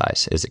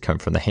exercise? Is it coming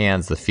from the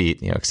hands, the feet,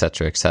 et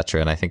cetera, et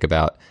cetera? And I think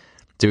about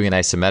doing an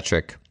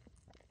isometric,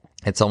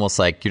 it's almost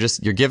like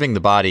you're giving the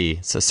body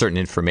a certain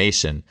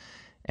information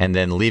and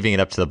then leaving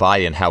it up to the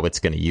body and how it's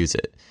going to use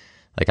it.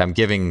 Like, I'm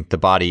giving the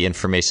body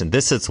information.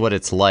 This is what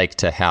it's like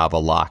to have a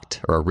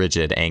locked or a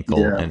rigid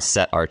ankle and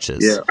set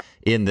arches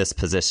in this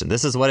position.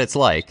 This is what it's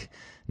like.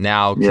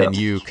 Now, can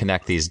you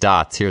connect these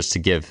dots? Here's to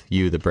give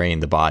you, the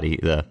brain, the body,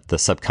 the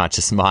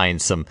subconscious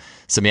mind, some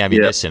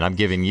ammunition. I'm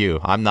giving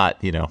you. I'm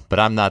not, but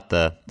I'm not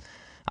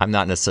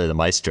necessarily the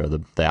maestro,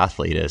 the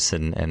athlete is,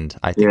 and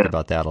I think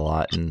about that a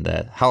lot. And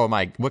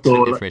what kind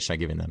of information am I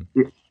giving them?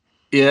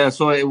 Yeah,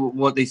 so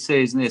what they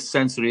say is there's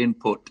sensory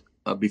input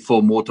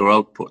before motor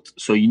output.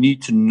 So you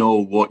need to know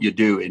what you're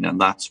doing,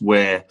 and that's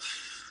where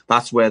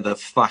the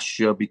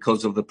fascia,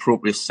 because of the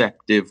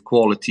proprioceptive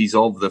qualities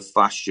of the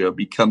fascia,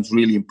 becomes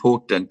really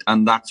important,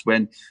 and that's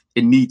when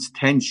it needs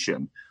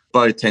tension.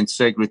 By a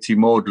tensegrity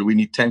model, we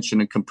need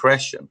tension and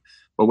compression.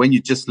 But when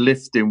you're just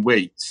lifting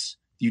weights,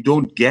 you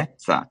don't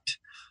get that.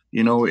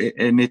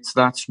 And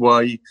that's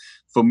why,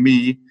 for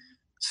me,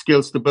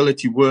 skill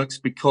stability works,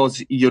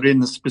 because you're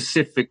in a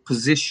specific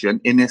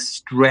position, in a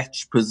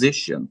stretch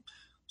position.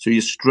 So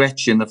you're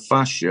stretching the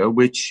fascia,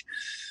 which,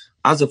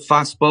 as a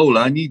fast bowler,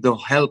 I need the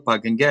help I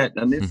can get.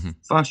 And if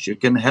fascia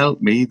can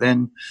help me,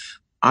 then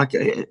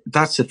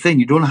that's the thing.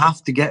 You don't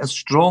have to get as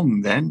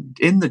strong then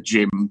in the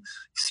gym.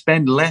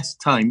 Spend less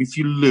time if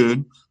you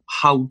learn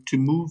how to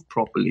move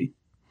properly.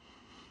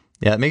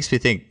 Yeah, it makes me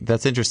think.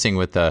 That's interesting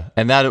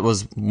and that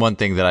was one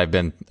thing that I've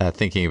been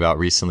thinking about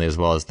recently as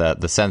well, is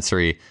that the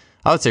sensory,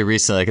 I would say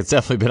recently, like it's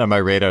definitely been on my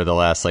radar the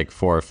last like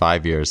 4 or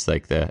 5 years,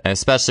 and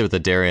especially with the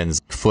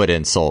Darian's foot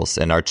insoles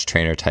and arch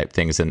trainer type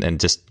things, and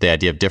just the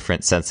idea of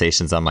different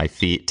sensations on my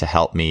feet to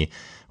help me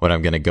when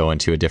I'm going to go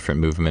into a different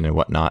movement and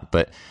whatnot.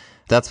 But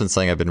that's been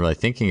something I've been really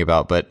thinking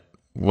about. But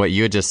what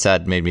you had just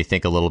said made me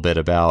think a little bit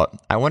about,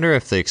 I wonder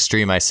if the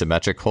extreme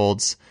isometric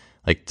holds,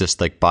 like just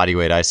like body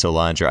weight iso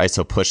lunge or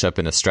iso push up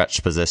in a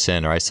stretch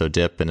position or iso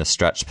dip in a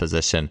stretch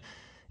position,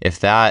 if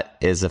that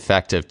is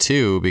effective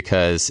too,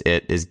 because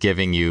it is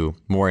giving you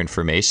more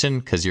information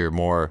because you're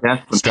more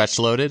stretch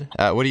loaded.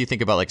 What do you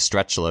think about like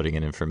stretch loading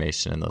and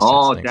information in those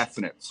types of things?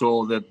 Definite.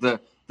 So the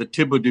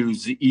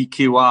Thibodeau's, the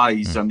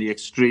EQIs and the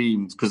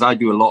extremes, because I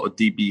do a lot of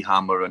DB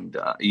hammer and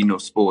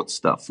sports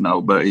stuff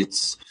now, but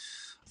it's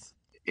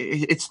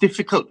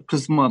difficult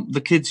because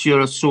the kids here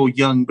are so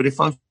young. But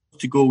if I was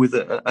to go with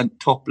a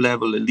top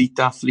level elite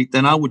athlete,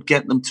 then I would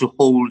get them to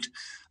hold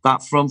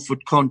that front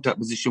foot contact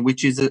position,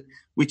 which is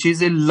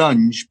a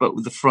lunge, but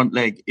with the front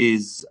leg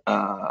is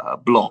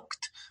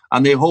blocked,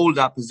 and they hold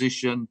that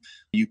position.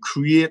 You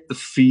create the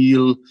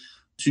feel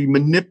to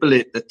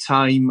manipulate the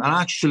time, and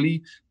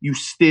actually you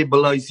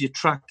stabilize your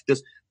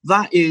tractors.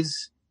 That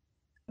is,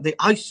 the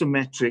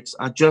isometrics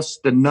are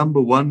just the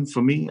number one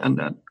for me.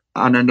 And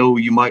I know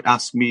you might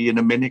ask me in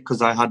a minute,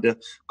 because I had a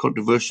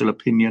controversial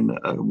opinion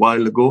a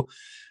while ago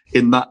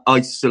in that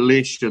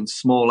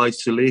small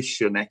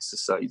isolation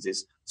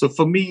exercises. So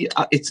for me,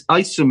 it's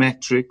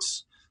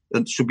isometrics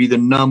that should be the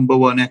number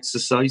one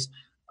exercise.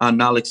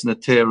 And Alex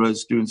Natera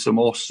is doing some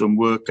awesome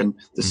work, and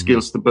the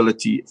skill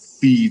stability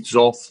feeds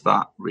off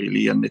that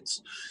really. And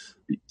it's,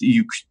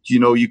 you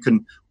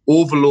can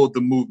overload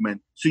the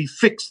movement. So you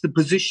fix the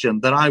position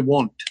that I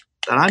want,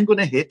 that I'm going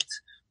to hit.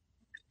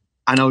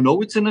 And I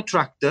know it's an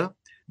attractor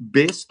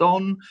based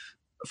on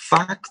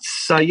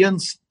facts,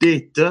 science,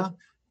 data.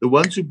 The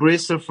ones who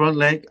brace their front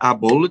leg are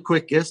ball the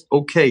quickest.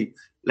 Okay,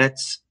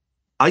 let's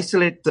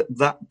isolate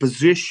that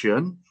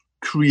position,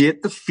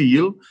 create the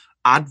feel,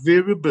 add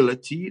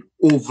variability,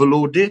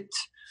 overload it.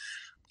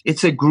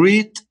 It's a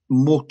great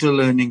motor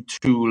learning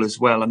tool as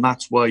well. And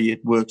that's why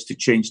it works to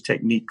change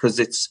technique, because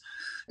it's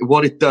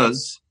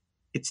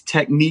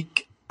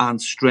technique and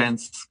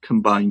strength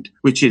combined,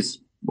 which is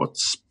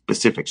what's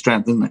specific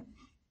strength, isn't it?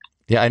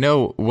 Yeah, I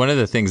know one of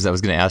the things I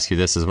was going to ask you,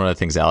 this is one of the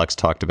things Alex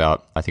talked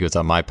about, I think it was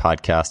on my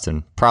podcast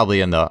and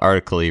probably in the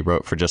article he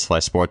wrote for Just Fly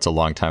Sports a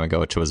long time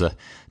ago, which was a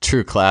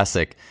true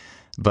classic,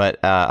 but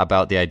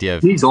about the idea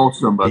of... He's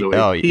awesome, by the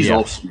way. He's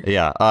awesome.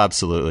 Yeah,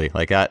 absolutely.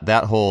 Like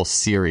that whole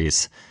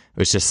series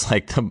was just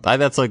like,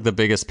 that's like the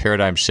biggest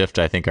paradigm shift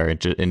I think our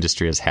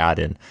industry has had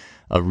in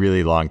a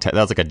really long time.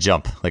 That was like a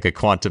jump, like a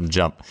quantum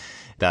jump,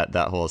 that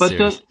whole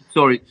series.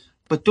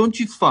 But don't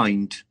you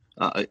find...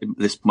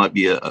 this might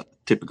be a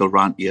typical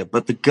rant here,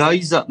 but the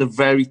guys at the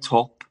very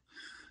top,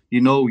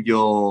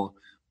 your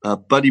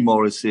Buddy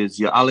Morris's,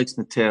 your Alex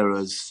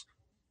Natera's,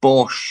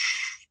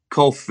 Bosch,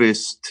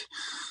 Colfist,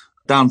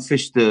 Dan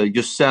Fichter,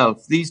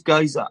 yourself, these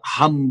guys are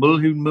humble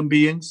human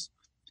beings.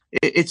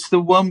 It's the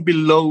one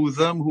below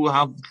them who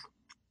have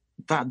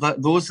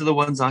that those are the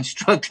ones I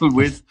struggle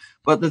with,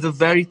 but they're the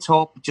very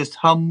top, just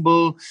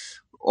humble,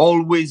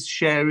 always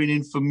sharing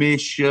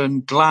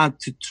information, glad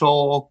to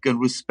talk and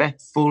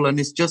respectful. And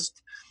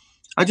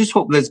I just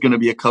hope there's going to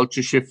be a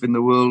culture shift in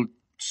the world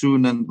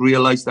soon and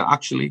realize that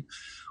actually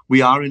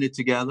we are in it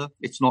together.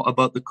 It's not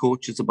about the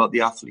coach, it's about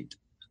the athlete.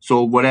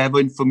 So whatever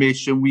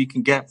information we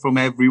can get from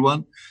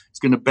everyone, it's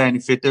going to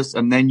benefit us.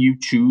 And then you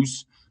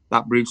choose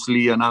that Bruce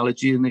Lee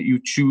analogy, and that you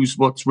choose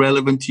what's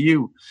relevant to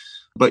you.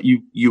 But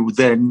you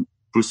then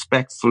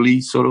respectfully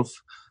sort of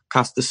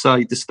cast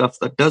aside the stuff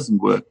that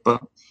doesn't work.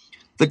 But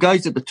the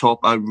guys at the top,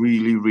 I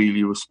really,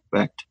 really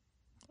respect.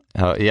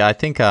 Oh, yeah, I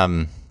think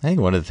one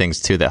of the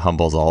things too that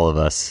humbles all of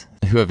us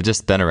who have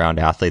just been around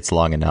athletes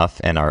long enough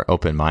and are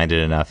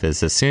open-minded enough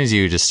is as soon as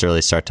you just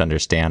really start to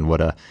understand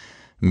what a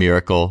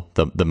miracle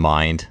the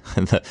mind,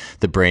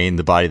 the brain,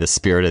 the body, the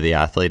spirit of the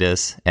athlete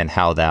is, and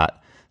how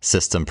that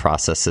system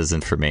processes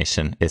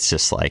information, it's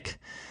just like,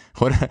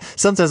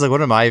 sometimes like,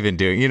 what am I even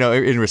doing?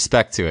 In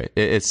respect to it,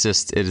 it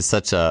is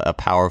such a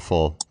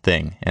powerful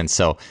thing. And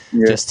so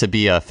just to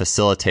be a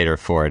facilitator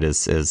for it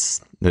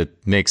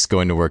it makes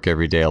going to work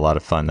every day a lot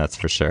of fun. That's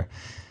for sure.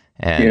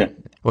 And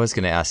what I was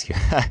going to ask you,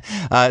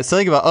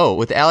 something about,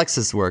 with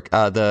Alex's work,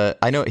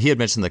 I know he had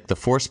mentioned like the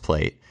force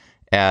plate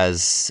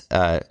as,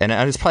 and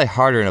it's probably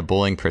harder in a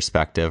bowling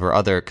perspective or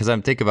other, because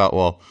I'm thinking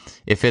about,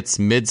 if it's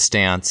mid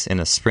stance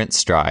in a sprint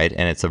stride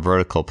and it's a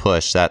vertical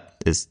push,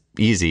 that is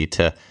easy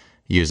to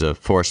use a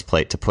force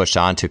plate to push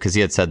onto, because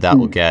he had said that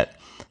will get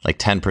like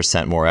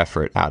 10% more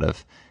effort out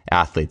of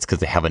athletes because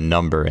they have a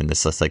number in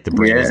this list, like the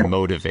brain is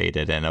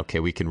motivated and okay,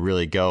 we can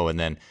really go, and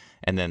then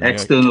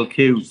external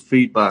cues,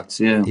 feedbacks,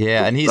 and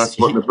that's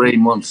what the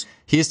brain wants.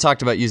 He's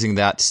talked about using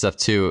that stuff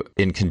too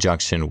in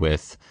conjunction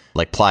with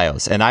like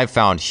plyos, and I've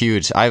found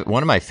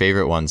one of my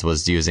favorite ones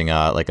was using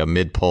like a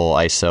mid pull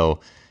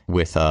iso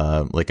with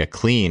like a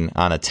clean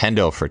on a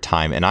tendo for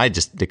time, and I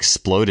just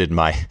exploded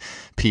my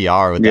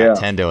PR with that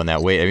tendo and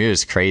that weight. I mean, it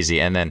was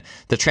crazy. And then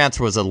the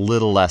transfer was a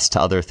little less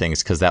to other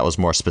things because that was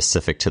more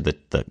specific to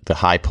the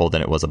high pull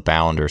than it was a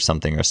bound or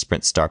something, or a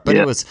sprint start. But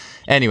it was,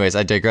 anyways,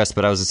 I digress.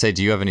 But I was to say,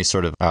 do you have any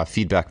sort of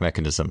feedback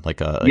mechanism,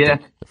 like a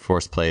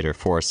force plate or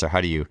force, or how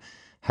do you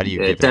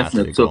give an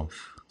athlete a goal?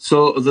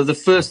 So the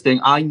first thing,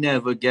 I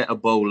never get a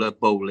bowler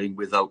bowling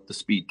without the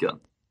speed gun.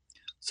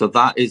 So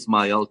that is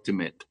my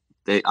ultimate.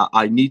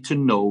 I need to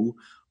know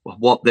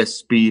what their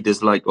speed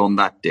is like on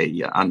that day.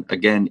 Yeah. And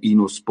again,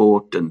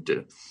 Enosport,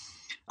 and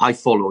I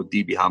follow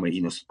DB Hammer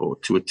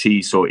Enosport to a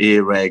T. So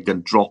air-reg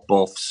and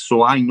drop-offs.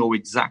 So I know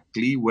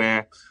exactly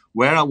where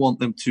I want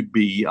them to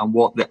be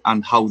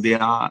and how they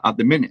are at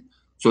the minute.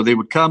 So they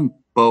would come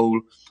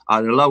bowl.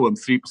 I'd allow them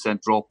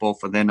 3%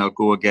 drop-off, and then I'll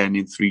go again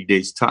in 3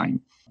 days'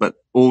 time. But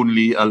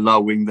only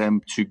allowing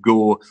them to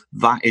go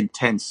that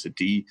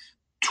intensity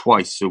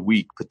twice a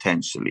week,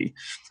 potentially.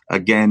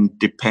 Again,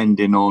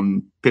 depending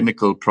on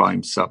pinnacle,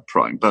 prime,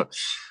 subprime. But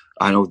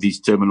I know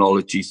these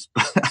terminologies.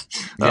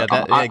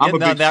 Getting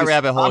down that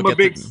rabbit hole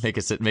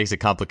makes it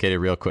complicated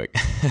real quick.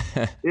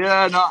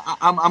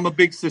 I'm a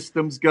big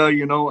systems guy.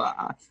 You know,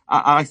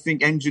 I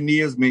think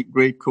engineers make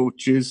great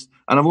coaches,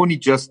 and I've only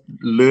just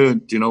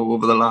learned,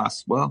 over the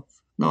last,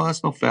 no,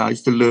 that's not fair. I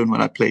used to learn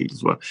when I played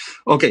as well.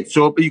 Okay,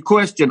 so your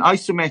question,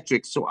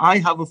 isometrics. So I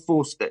have a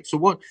 4-step.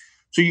 So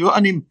you got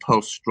an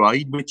impulse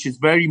stride, which is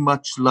very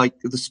much like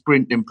the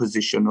sprinting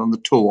position on the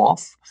toe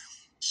off.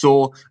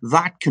 So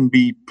that can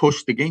be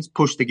pushed against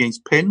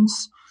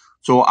pins.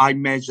 So I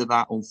measure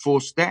that on 4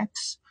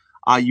 steps.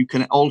 You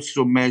can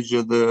also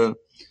measure the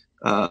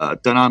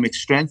dynamic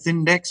strength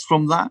index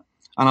from that.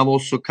 And I've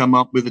also come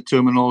up with the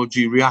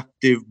terminology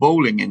reactive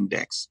bowling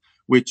index,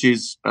 which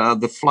is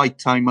the flight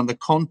time and the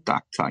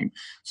contact time.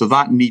 So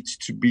that needs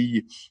to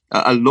be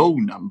a low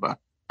number,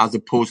 as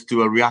opposed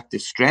to a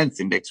reactive strength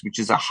index, which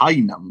is a high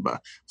number.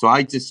 So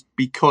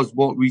because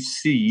what we've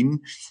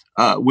seen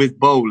with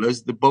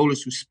bowlers, the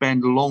bowlers who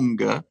spend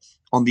longer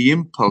on the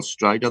impulse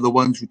stride are the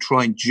ones who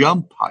try and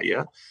jump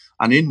higher,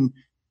 and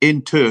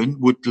in turn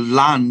would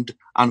land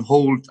and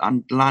hold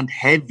and land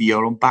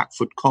heavier on back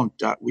foot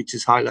contact, which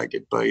is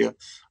highlighted by a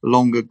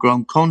longer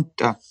ground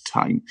contact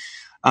time.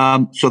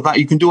 So that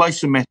you can do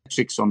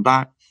isometrics on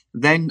that.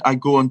 Then I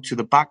go on to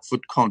the back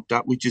foot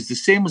contact, which is the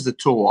same as the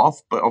toe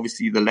off, but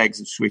obviously the legs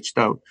have switched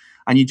out.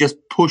 And you just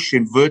push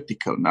in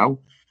vertical now,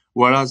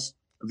 whereas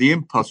the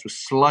impulse was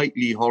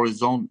slightly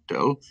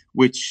horizontal,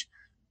 which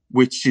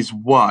is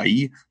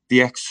why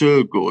the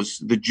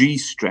ex-ergos, the G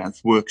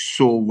strength, works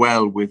so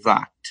well with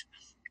that.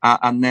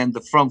 And then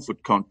the front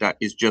foot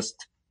contact is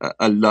just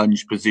a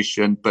lunge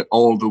position, but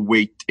all the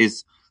weight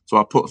is, so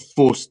I put a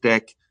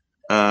 4-step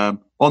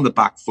on the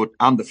back foot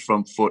and the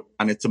front foot,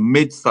 and it's a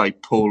mid-thigh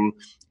pull,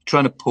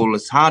 trying to pull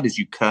as hard as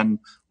you can,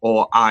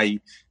 and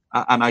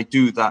I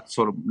do that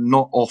sort of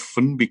not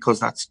often because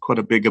that's quite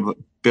a bit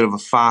of a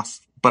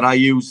fast, but I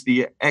use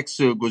the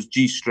ex-ergos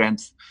G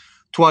strength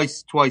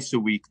twice a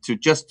week to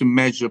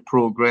measure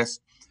progress.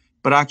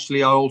 But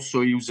actually I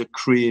also use a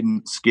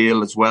crane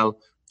scale as well,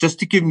 just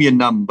to give me a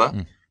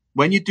number.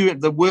 When you do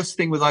it, the worst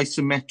thing with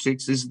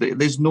isometrics is that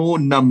there's no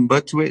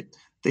number to it.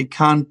 They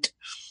can't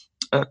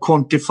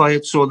quantify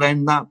it. So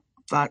then that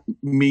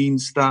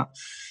means that,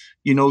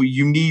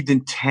 you need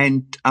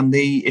intent, and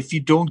if you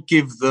don't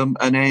give them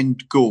an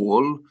end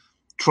goal,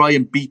 try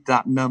and beat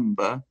that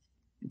number,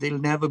 they'll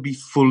never be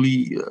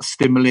fully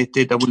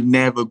stimulated. I will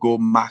never go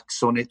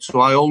max on it.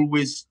 So I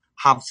always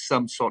have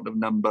some sort of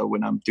number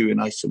when I'm doing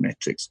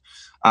isometrics.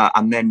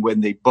 And then when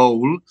they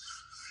bowl,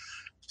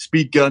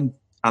 speed gun,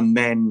 and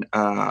then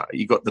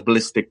you got the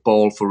ballistic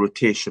ball for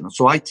rotation.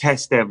 So I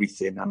test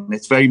everything, and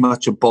it's very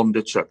much a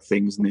Bondarchuk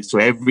thing, isn't it? So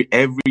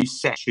every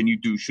session you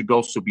do should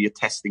also be a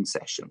testing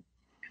session.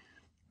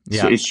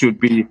 Yeah. So it should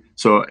be,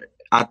 so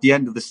at the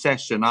end of the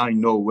session, I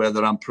know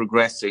whether I'm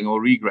progressing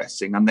or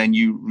regressing, and then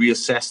you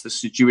reassess the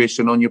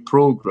situation on your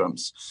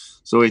programs.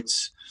 So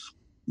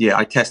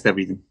I test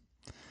everything.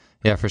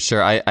 Yeah, for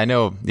sure. I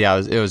know. Yeah,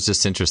 it was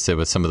just interested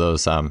with some of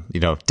those,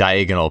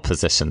 diagonal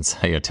positions,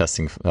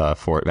 testing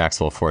for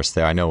maximal force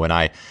there. I know when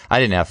I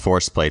didn't have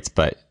force plates,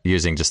 but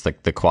using just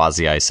like the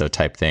quasi ISO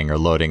type thing, or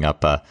loading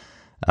up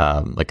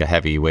like a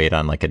heavy weight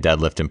on like a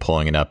deadlift and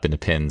pulling it up into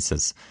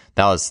pins,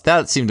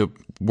 that seemed to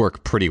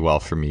work pretty well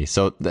for me.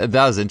 So that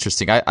was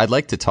interesting. I'd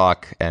like to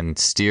talk and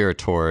steer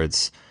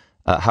towards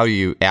how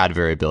you add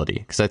variability,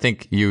 because I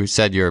think you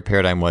said your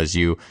paradigm was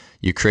you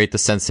create the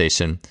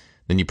sensation,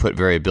 then you put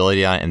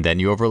variability on it, and then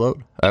you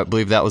overload. I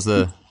believe that was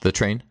the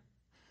train.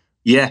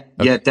 Yeah,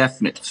 okay. Yeah,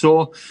 definitely.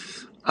 So,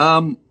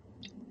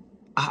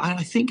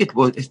 I think it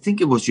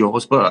was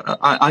yours, but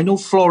I know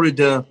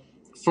Florida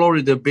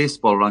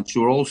Baseball Ranch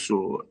were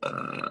also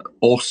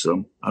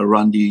awesome.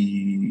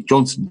 Randy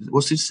Johnson,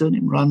 what's his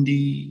surname?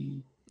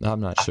 Randy. I'm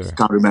not sure. I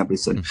can't remember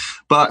his surname.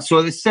 But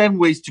so there's 7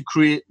 ways to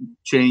create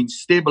change: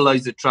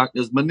 stabilize the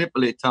tractors,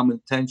 manipulate time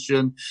and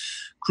tension,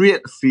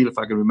 create the feel, if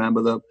I can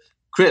remember them.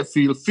 create a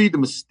field, feed the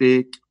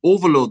mistake,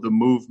 overload the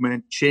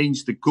movement,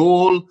 change the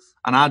goal,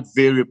 and add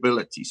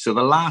variability. So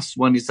the last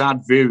one is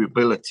add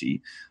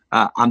variability.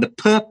 And the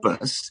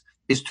purpose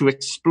is to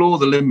explore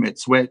the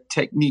limits where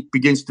technique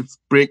begins to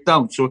break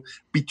down. So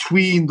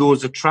between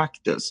those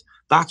attractors,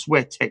 that's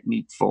where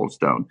technique falls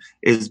down,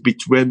 is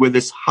between where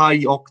this high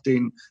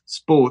octane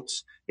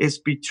sports is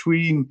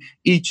between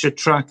each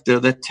attractor,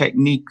 the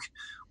technique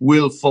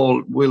will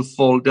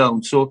fall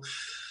down. So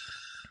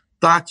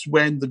that's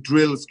when the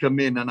drills come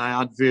in and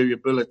I add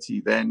variability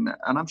then,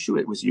 and I'm sure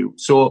it was you.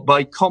 So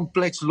by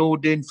complex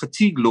loading,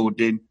 fatigue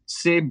loading,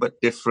 same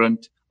but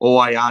different,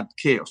 or I add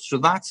chaos. So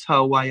that's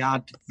how I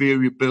add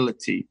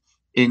variability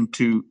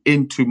into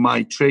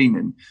my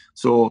training.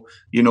 So,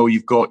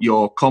 you've got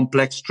your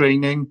complex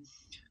training.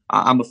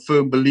 I'm a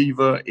firm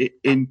believer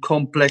in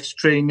complex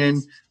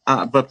training,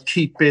 but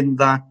keeping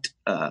that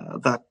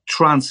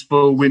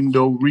transfer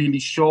window really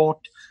short.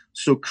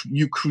 So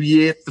you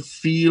create the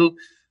feel.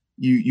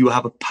 You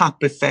have a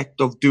pap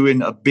effect of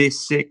doing a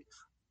basic.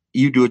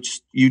 You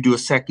do a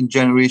second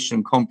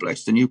generation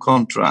complex, and you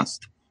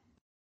contrast.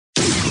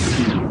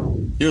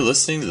 You're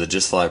listening to the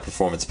Just Fly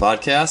Performance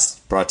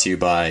Podcast, brought to you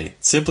by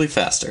Simply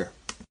Faster.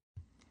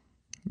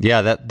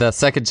 Yeah, that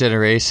second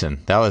generation,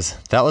 that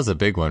was a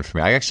big one for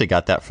me. I actually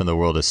got that from the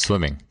world of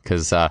swimming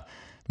because, man,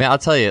 I'll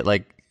tell you,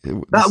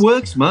 that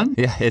works, man.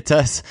 Yeah, it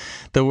does.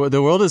 The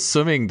world of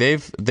swimming,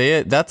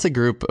 that's a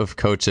group of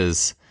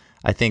coaches,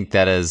 I think,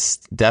 that has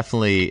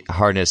definitely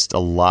harnessed a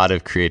lot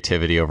of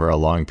creativity over a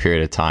long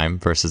period of time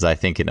versus I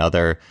think in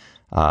other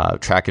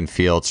track and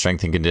field,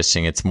 strength and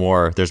conditioning, there's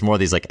more of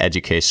these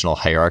educational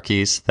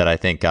hierarchies that I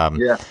think, and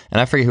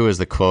I forget who was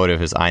the quote, if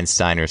it was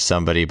Einstein or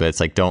somebody, but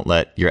it's don't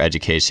let your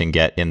education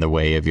get in the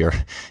way of your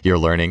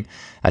learning.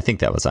 I think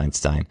that was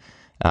Einstein.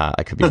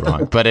 I could be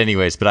wrong, but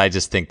I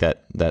just think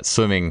that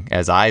swimming,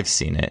 as I've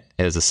seen it,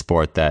 is a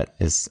sport that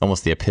is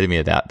almost the epitome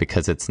of that,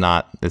 because it's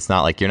not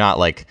you're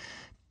not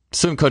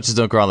swim coaches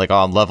don't go on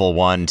on level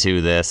 1 to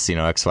this,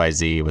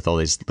 XYZ with all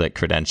these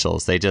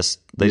credentials. They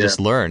just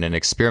learn and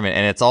experiment.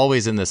 And it's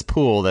always in this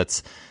pool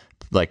that's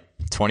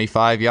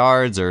 25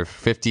 yards or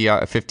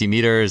 50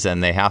 meters.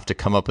 And they have to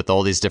come up with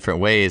all these different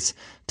ways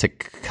to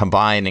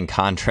combine and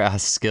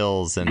contrast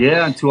skills. And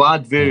to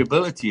add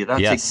variability. That's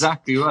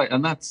exactly right.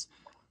 And that's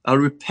a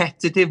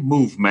repetitive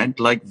movement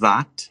like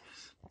that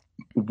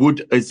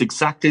is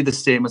exactly the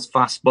same as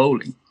fast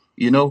bowling.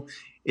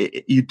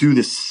 You do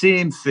the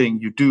same thing.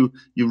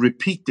 You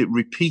repeat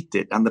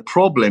it, and the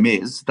problem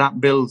is that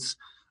builds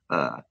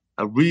a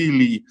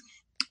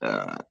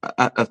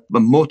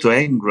motor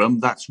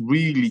engram that's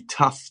really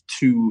tough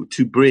to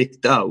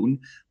break down.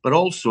 But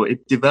also,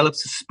 it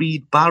develops a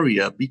speed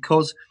barrier,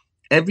 because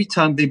every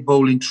time they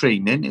bowl in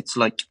training, it's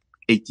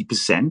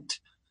 80%,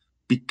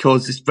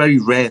 because it's very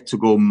rare to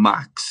go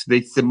max.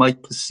 They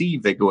might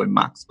perceive they're going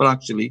max, but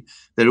actually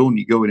they're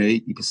only going at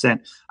 80%.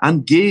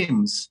 And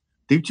games,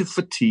 due to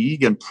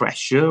fatigue and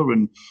pressure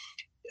and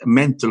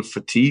mental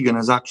fatigue, and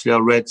as actually I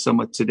read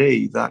somewhere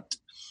today that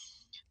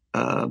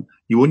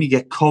you only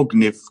get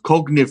cognitive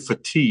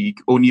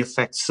fatigue only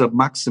affects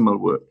submaximal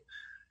work.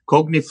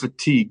 Cognitive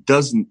fatigue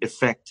doesn't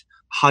affect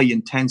high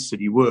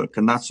intensity work,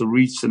 and that's a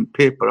recent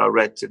paper I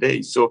read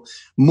today. So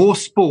more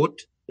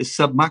sport is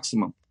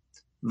submaximum.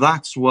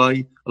 That's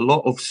why a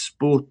lot of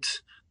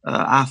sport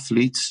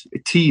athletes,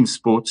 team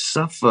sports,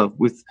 suffer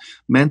with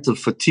mental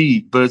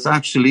fatigue, but it's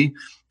actually,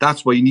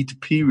 that's why you need to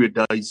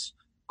periodize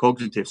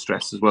cognitive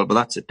stress as well. But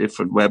that's a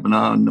different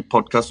webinar and a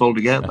podcast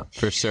altogether. Yeah,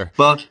 for sure.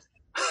 But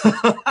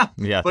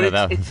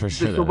for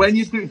sure. So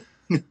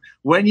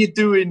when you're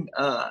doing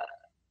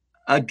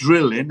a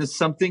drilling, as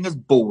something as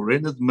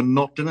boring, as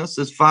monotonous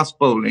as fast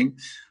bowling,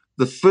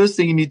 the first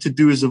thing you need to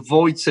do is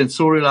avoid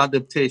sensorial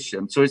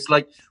adaptation. So it's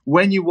like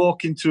when you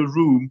walk into a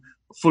room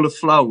full of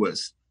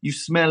flowers, you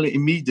smell it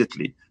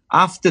immediately.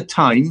 After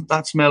time,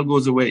 that smell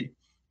goes away.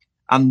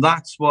 And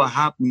that's what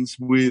happens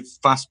with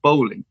fast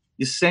bowling.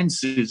 Your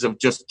senses have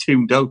just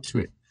tuned out to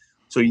it.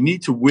 So you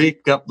need to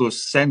wake up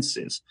those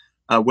senses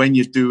when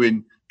you're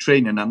doing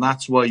training. And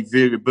that's why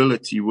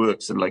variability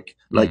works. And like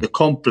the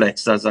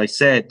complex, as I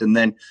said, and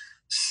then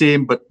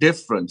same but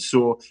different.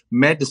 So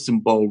medicine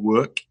ball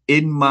work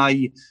in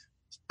my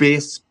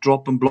base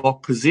drop and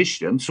block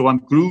position. So I'm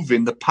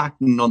grooving the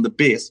pattern on the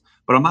base,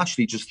 but I'm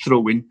actually just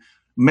throwing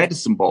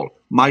medicine ball.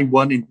 My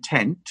one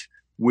intent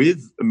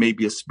with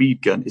maybe a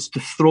speed gun is to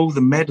throw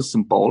the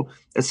medicine ball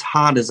as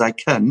hard as I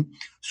can.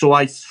 So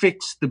I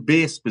fix the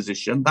base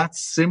position.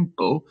 That's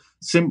simple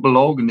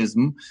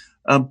organism.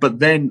 But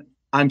then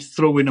I'm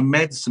throwing a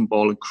medicine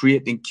ball and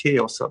creating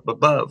chaos up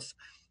above.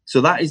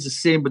 So that is the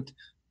same, but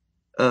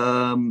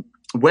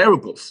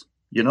wearables,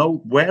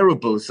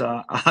 wearables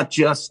are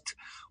just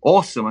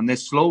awesome, and they're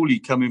slowly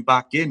coming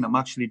back in. I'm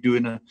actually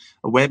doing a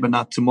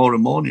webinar tomorrow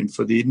morning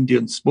for the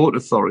Indian Sport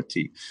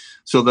Authority.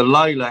 So the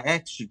Lila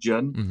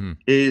Exogen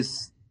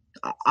is,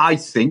 I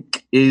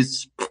think,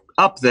 is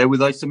up there with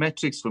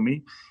Isometrics for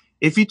me.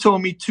 If you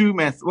told me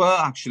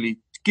actually,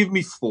 give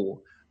me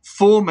four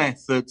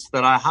methods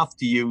that I have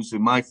to use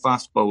with my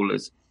fast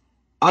bowlers: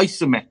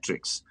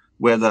 Isometrics,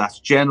 whether that's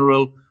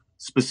general,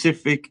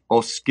 specific,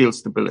 or skill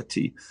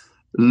stability.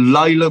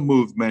 Lyla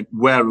movement,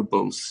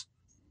 wearables,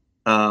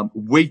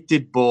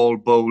 weighted ball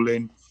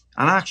bowling,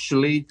 and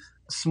actually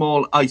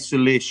small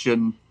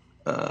isolation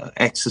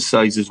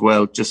exercise as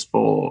well, just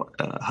for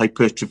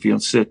hypertrophy on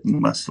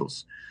certain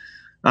muscles.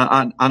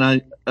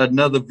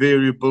 Another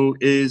variable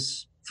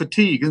is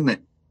fatigue, isn't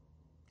it?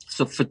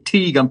 So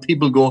fatigue, and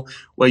people go,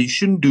 well, you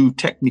shouldn't do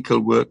technical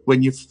work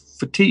when you're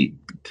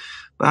fatigued.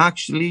 But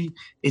actually,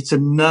 it's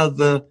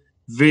another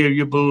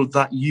variable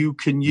that you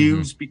can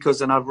use,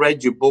 because, and I've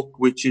read your book,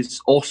 which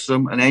is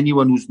awesome, and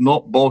anyone who's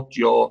not bought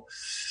your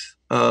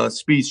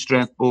speed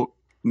strength book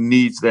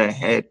needs their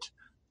head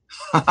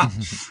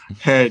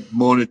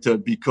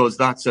monitored, because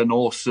that's an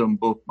awesome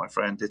book, my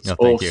friend. It's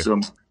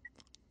awesome.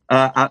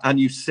 And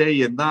you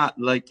say in that,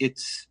 like,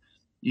 it's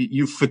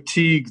you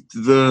fatigued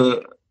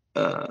the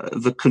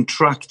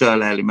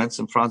contractile elements,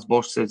 and Franz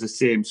Bosch says the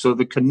same. So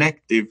the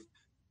connective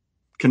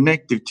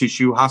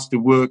tissue has to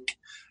work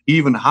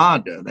even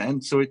harder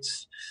then. So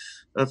it's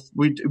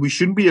we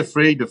shouldn't be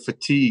afraid of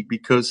fatigue,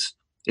 because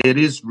it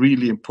is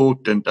really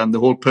important, and the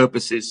whole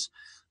purpose is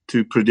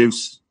to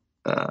produce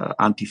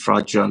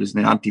anti-fragile, isn't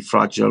it?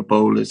 Anti-fragile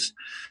bowlers.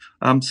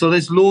 So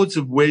there's loads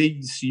of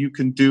ways you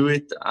can do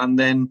it, and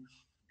then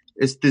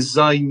it's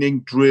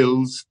designing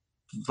drills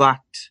that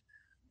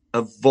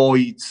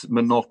avoids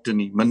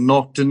monotony.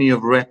 Monotony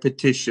of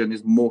repetition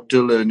is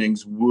motor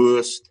learning's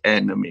worst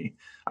enemy.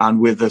 And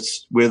with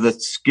a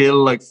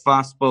skill like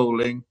fast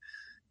bowling,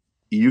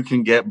 you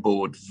can get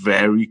bored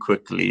very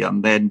quickly.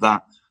 And then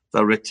the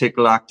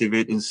reticular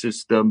activating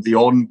system, the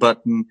on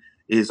button,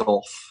 is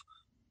off.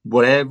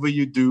 Whatever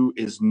you do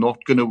is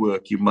not going to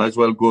work. You might as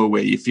well go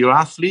away. If your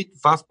athlete,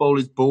 fast bowler,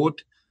 is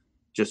bored,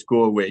 just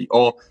go away.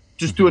 Or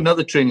just do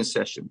another training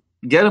session.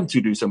 Get them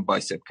to do some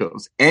bicep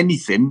curls.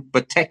 Anything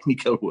but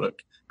technical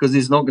work, because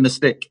it's not going to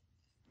stick.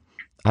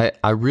 I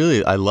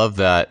love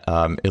that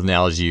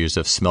analogy you used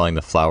of smelling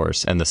the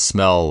flowers, and the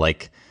smell,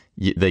 like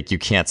you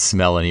can't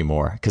smell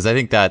anymore. Because I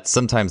think that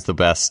sometimes the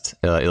best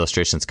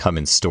illustrations come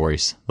in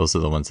stories. Those are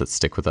the ones that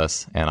stick with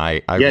us. And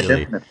I really,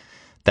 definitely.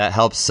 That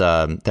helps.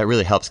 That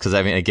really helps, because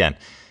I mean, again,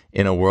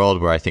 in a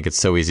world where I think it's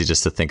so easy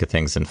just to think of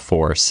things in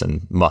force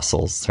and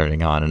muscles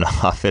turning on and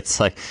off, it's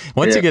like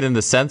once you get in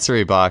the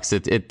sensory box,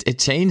 it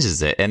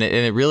changes it, and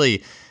it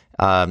really.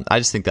 I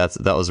just think that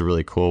was a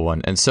really cool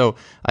one. And so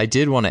I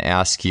did want to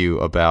ask you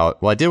about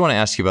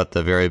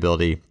the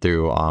variability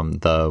through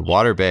the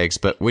water bags.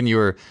 But when you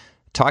were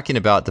talking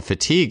about the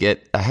fatigue,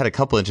 I had a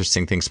couple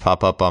interesting things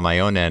pop up on my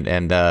own end,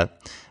 and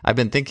I've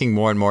been thinking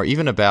more and more,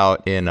 even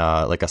about in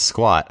like a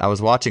squat. I was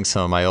watching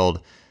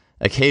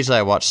occasionally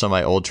I watch some of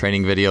my old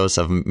training videos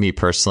of me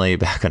personally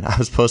back when I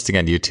was posting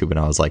on YouTube and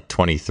I was like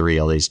 23,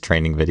 all these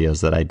training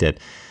videos that I did.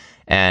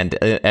 And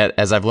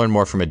as I've learned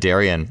more from a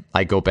Darian,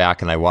 I go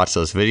back and I watch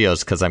those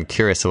videos because I'm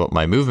curious about what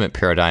my movement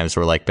paradigms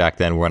were like back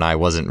then, when I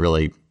wasn't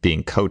really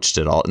being coached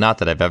at all. Not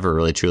that I've ever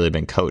really truly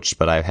been coached,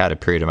 but I've had a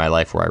period of my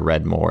life where I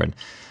read more and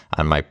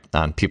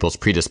on people's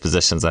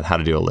predispositions on how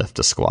to do a lift,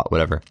 a squat,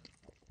 whatever.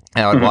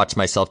 And I would watch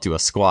myself do a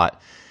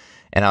squat,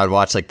 and I would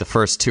watch like the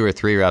first 2 or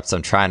 3 reps.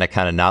 I'm trying to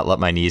kind of not let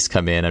my knees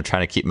come in. I'm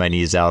trying to keep my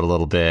knees out a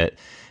little bit.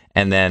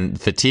 And then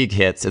fatigue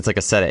hits. It's like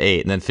a set of 8.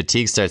 And then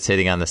fatigue starts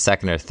hitting on the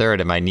second or third,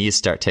 and my knees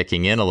start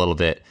ticking in a little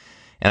bit.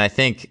 And I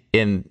think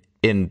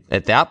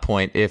at that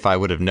point, if I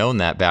would have known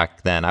that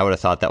back then, I would have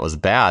thought that was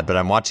bad. But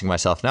I'm watching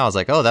myself now. I was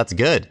like, oh, that's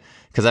good,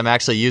 because I'm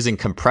actually using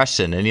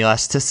compression and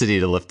elasticity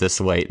to lift this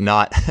weight,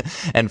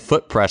 and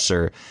foot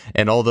pressure,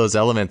 and all those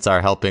elements are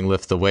helping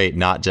lift the weight,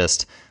 not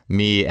just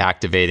me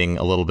activating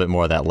a little bit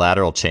more of that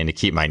lateral chain to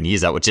keep my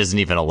knees out, which isn't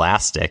even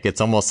elastic. It's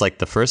almost like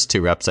the first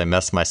 2 reps I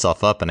messed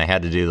myself up, and I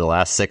had to do the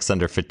last 6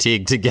 under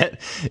fatigue to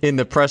get in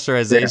the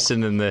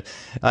pressurization. Yeah.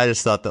 I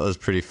just thought that was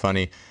pretty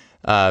funny.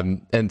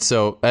 And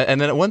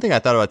then one thing I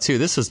thought about too,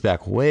 this was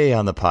back way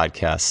on the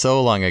podcast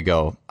so long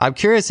ago. I'm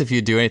curious if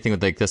you do anything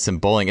with like this in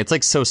bowling. It's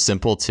like so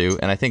simple too.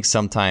 And I think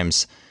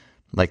sometimes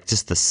like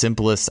just the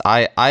simplest,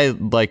 I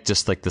like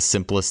just like the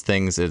simplest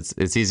things.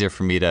 It's easier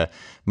for me to,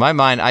 my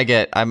mind,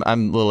 I'm a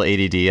little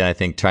ADD, and I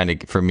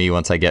think for me,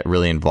 once I get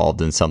really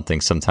involved in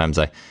something, sometimes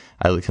I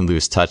can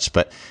lose touch.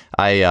 But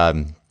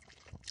I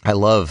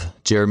love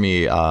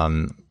Jeremy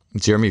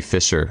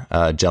Fisher,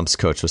 jumps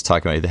coach, was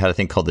talking about, they had a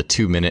thing called the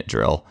 2-minute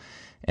drill.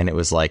 And it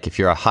was like, if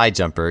you're a high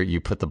jumper,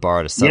 you put the bar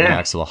at a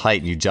sub-maximal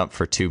height and you jump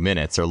for 2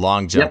 minutes, or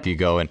long jump, you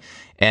go and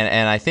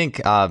I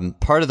think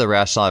part of the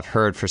rationale I've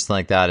heard for something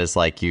like that is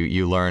like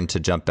you learn to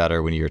jump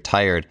better when you're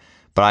tired.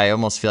 But I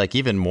almost feel like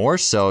even more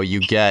so,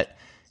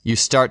 you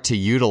start to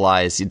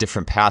utilize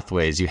different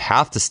pathways. You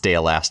have to stay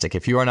elastic.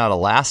 If you are not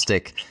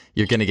elastic,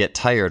 you're going to get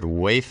tired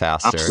way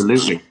faster.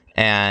 Absolutely.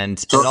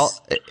 And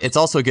it's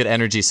also a good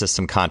energy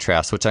system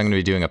contrast, which I'm going to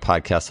be doing a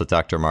podcast with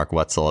Dr. Mark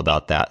Wetzel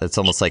about that. It's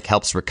almost like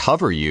helps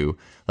recover you.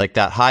 Like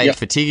that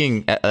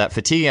fatiguing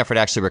effort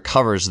actually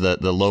recovers the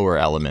lower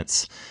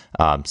elements.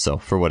 So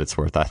for what it's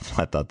worth, I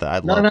thought that I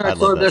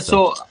love that.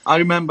 So I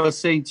remember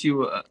saying to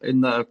you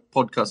in the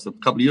podcast a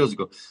couple of years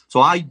ago.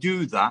 So I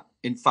do that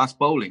in fast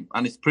bowling,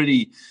 and it's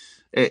pretty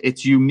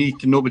It's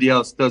unique. Nobody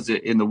else does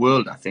it in the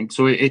world, I think.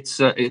 So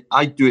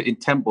I do it in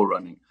tempo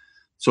running.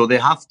 So they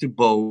have to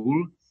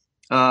bowl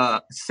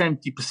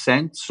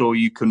 70%. So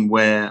you can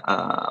wear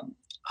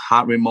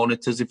heart rate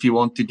monitors if you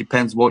want to.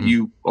 Depends what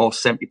or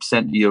 70%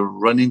 of your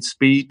running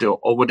speed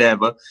or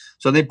whatever.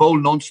 So they bowl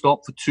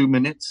non-stop for 2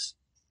 minutes.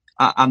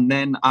 And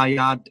then I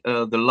add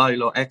the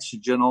Lilo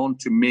Oxygen on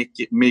to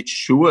make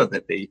sure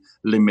that they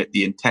limit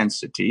the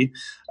intensity.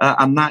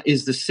 And that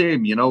is the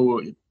same,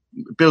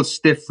 build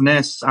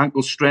stiffness,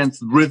 ankle strength,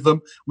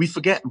 rhythm. We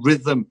forget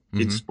rhythm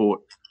in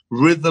sport.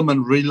 Rhythm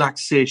and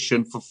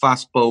relaxation for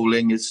fast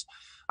bowling is,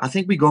 I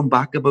think we've gone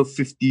back about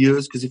 50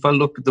 years, because if I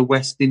look at the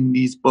West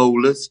Indies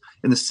bowlers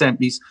in the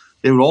 70s,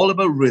 they were all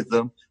about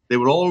rhythm. They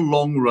were all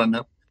long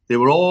runner. They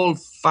were all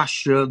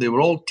fascia. They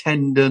were all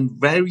tendon,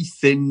 very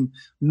thin,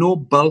 no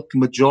bulk,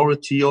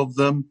 majority of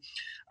them.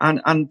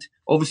 And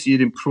obviously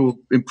it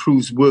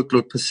improves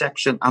workload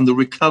perception and the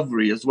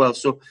recovery as well.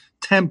 So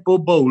tempo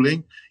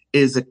bowling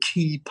is a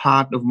key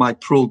part of my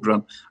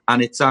program.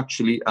 And it's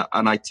actually,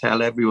 and I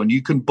tell everyone,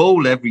 you can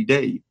bowl every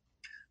day,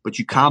 but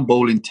you can't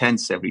bowl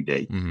intense every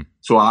day.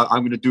 So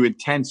I'm going to do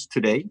intense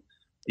today.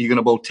 You're going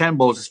to bowl 10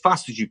 balls as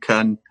fast as you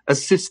can,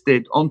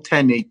 assisted on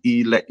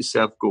 1080, let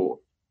yourself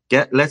go.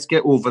 Let's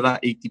get over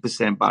that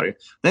 80% barrier.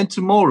 Then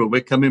tomorrow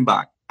we're coming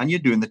back and you're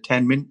doing the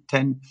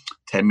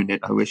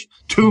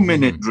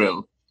 2-minute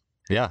drill.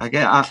 Yeah.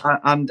 Okay.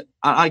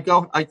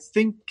 I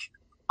think,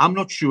 I'm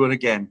not sure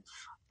again,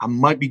 I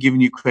might be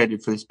giving you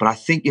credit for this, but I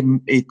think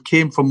it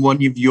came from one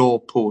of your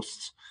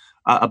posts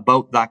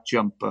about that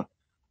jumper.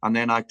 And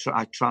then I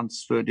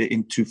transferred it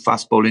into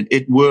fast bowling.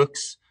 It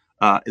works.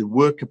 The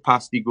work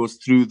capacity goes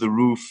through the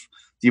roof,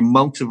 the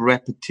amount of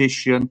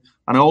repetition,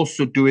 and I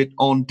also do it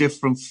on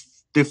different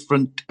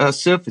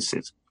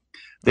surfaces.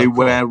 They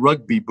wear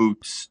rugby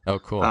boots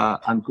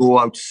and go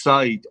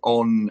outside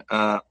on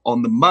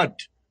the mud.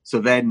 So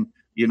then,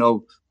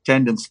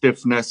 tendon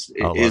stiffness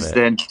is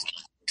then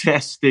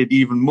tested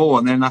even more.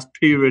 And then that's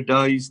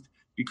periodized,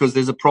 because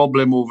there's a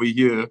problem over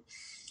here.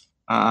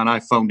 And I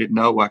found it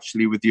now,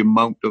 actually, with the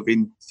amount of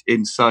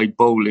inside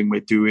bowling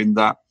we're doing,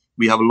 that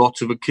we have a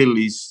lot of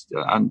Achilles.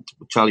 And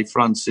Charlie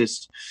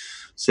Francis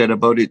said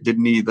about it,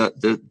 didn't he,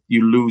 that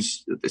you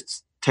lose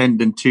this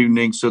tendon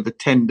tuning. So the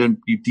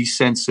tendon, you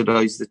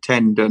desensitize the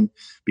tendon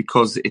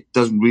because it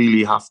doesn't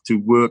really have to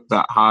work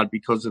that hard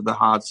because of the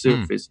hard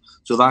surface.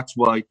 So that's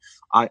why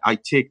I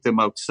take them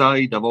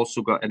outside. I've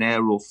also got an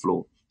aero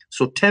flow.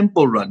 So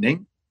tempo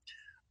running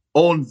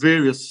on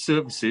various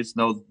surfaces,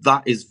 now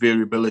that is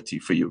variability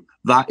for you.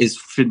 That is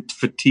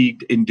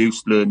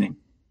fatigue-induced learning.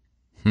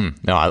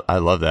 No, I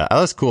love that. I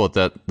was cool with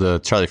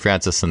the Charlie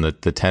Francis and the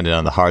tendon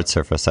on the hard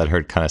surface. I'd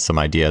heard kind of some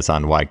ideas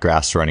on why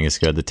grass running is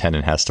good. The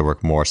tendon has to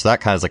work more. So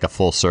that kind of is like a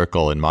full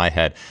circle in my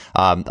head.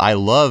 I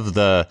love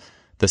the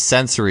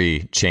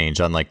sensory change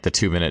on like the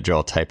 2-minute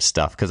drill type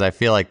stuff, because I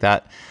feel like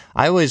that.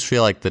 I always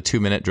feel like the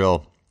 2-minute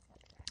drill,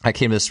 I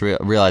came to this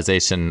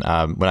realization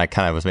when I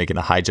kind of was making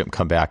a high jump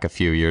comeback a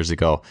few years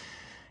ago.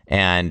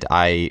 And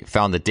I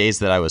found the days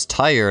that I was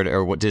tired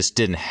or just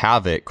didn't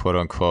have it, quote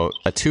unquote,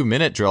 a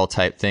 2-minute drill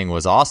type thing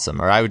was awesome.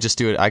 Or I would just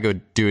do it. I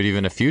could do it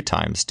even a few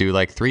times, do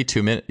like 3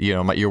 2-minute,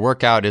 your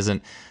workout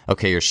isn't,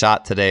 okay, your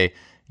shot today,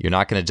 you're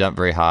not going to jump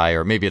very high,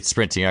 or maybe it's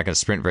sprinting, you're not going to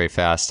sprint very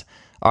fast.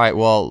 All right,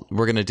 well,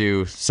 we're going to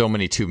do so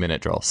many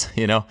 2-minute drills,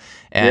 And,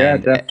 yeah,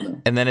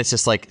 definitely. And then it's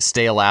just like,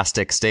 stay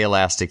elastic,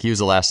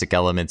 use elastic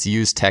elements,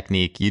 use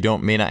technique. You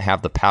may not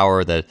have the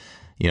power that,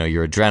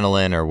 your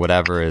adrenaline or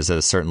whatever is at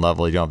a certain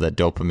level. You don't have that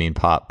dopamine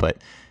pop, but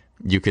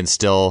you can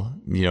still,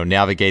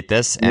 navigate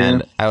this.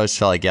 And I always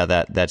felt like,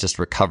 that just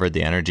recovered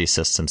the energy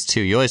systems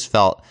too. You always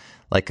felt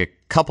like a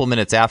couple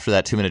minutes after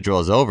that 2-minute drill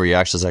is over, you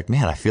actually was like,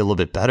 man, I feel a little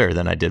bit better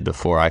than I did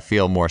before. I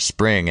feel more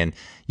spring. And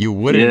you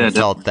wouldn't have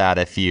felt that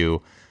if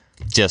you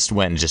just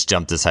went and just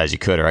jumped as high as you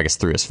could, or I guess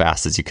threw as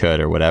fast as you could,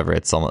 or whatever.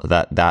 It's almost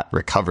that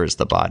recovers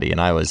the body,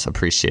 and I always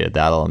appreciated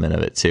that element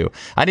of it too.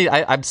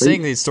 I'm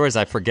saying these stories,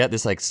 I forget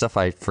this, like stuff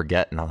I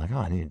forget, and I'm like,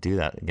 I need to do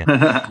that again.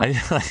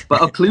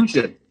 But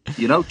occlusion,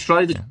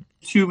 try the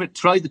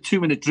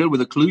 2-minute drill with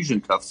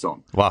occlusion cuffs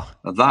on. Wow,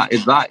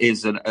 that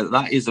is an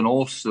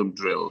awesome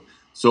drill.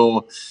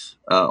 So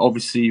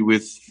obviously,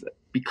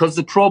 because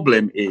the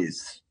problem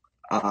is,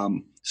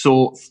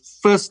 so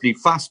firstly,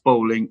 fast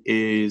bowling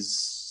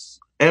is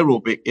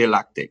aerobic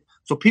lactic.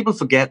 So people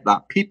forget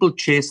that. People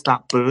chase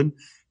that burn.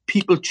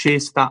 People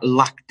chase that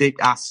lactic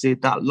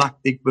acid, that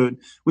lactic burn,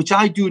 which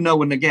I do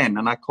now and again,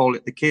 and I call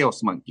it the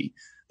chaos monkey.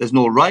 There's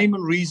no rhyme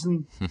and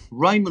reason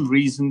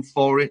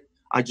for it.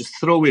 I just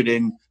throw it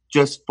in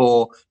just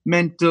for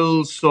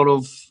mental sort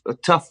of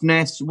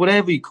toughness,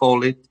 whatever you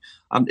call it.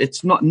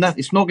 It's not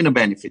going to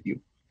benefit you,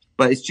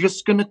 but it's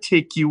just going to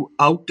take you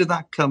out of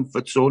that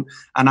comfort zone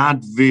and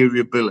add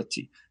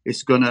variability.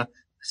 It's going to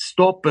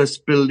stop us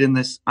building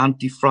this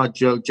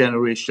anti-fragile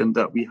generation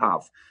that we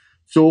have.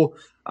 So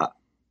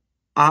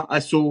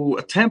so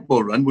a tempo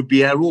run would be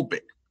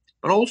aerobic,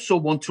 but also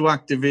want to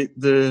activate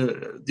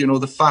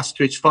the fast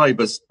twitch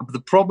fibers. The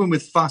problem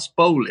with fast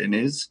bowling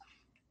is,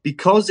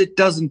 because it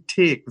doesn't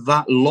take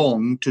that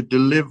long to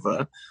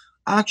deliver,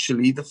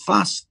 actually the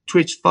fast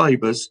twitch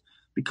fibers,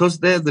 because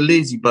they're the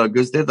lazy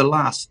buggers, they're the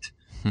last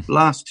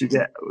to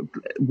get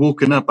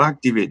woken up,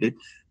 activated.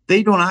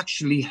 They don't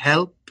actually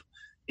help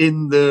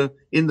in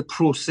the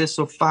process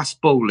of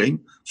fast bowling.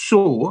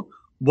 So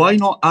why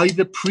not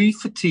either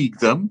pre-fatigue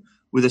them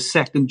with a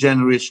second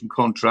generation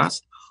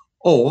contrast,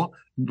 or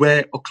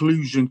wear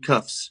occlusion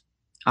cuffs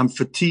and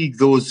fatigue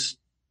those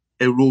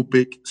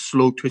aerobic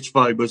slow twitch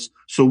fibers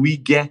so we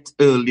get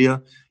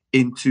earlier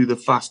into the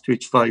fast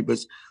twitch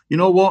fibers. You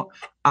know what?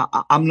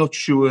 I'm not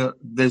sure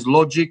there's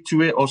logic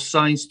to it or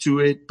science to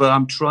it, but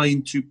I'm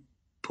trying to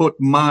put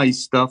my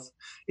stuff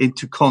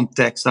into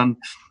context, and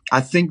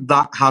I think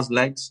that has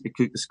legs.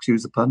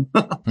 Excuse the pun.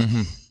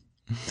 Mm-hmm.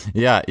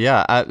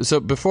 Yeah. So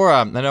before,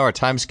 I know our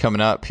time's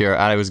coming up here,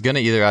 and I was going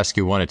to either ask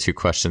you one or two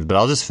questions, but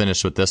I'll just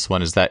finish with this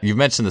one, is that you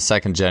mentioned the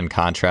second gen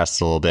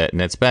contrast a little bit,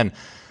 and it's been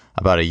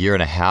about a year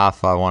and a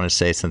half, I want to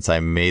say, since I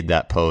made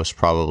that post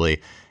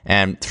probably.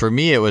 And for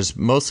me, it was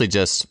mostly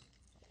just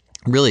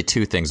really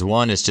two things.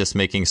 One is just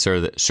making sure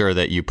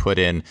that you put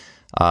in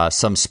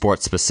some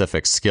sport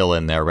specific skill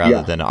in there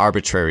rather than an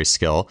arbitrary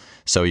skill.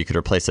 So you could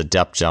replace a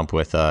depth jump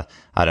with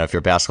I don't know, if you're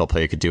a basketball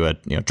player, you could do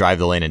drive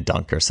the lane and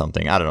dunk or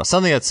something. I don't know,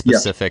 something that's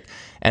specific.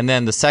 And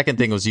then the second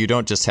thing was, you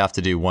don't just have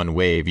to do one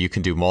wave. You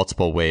can do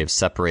multiple waves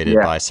separated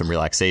by some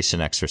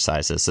relaxation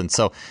exercises. And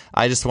so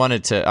I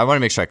want to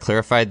make sure I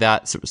clarified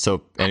that.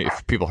 So and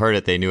if people heard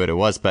it, they knew what it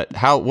was. But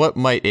what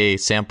might a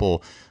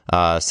sample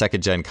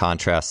second gen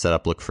contrast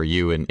setup look for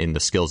you in the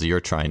skills that you're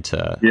trying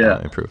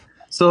to improve?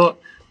 So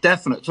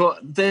definitely. So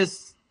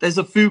there's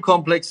a few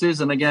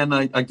complexes, and again,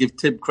 I give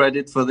Tib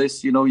credit for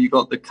this. You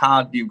got the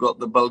card, you got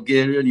the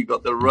Bulgarian, you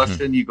got the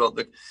Russian, you got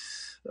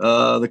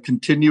the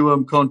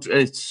continuum.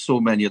 It's so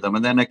many of them,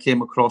 and then I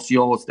came across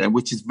yours then,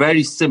 which is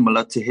very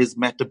similar to his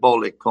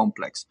metabolic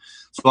complex.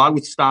 So I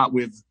would start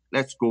with,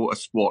 let's go a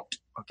squat.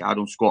 Okay, I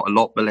don't squat a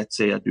lot, but let's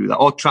say I do that,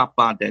 or trap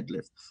bar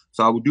deadlift.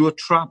 So I would do a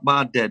trap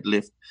bar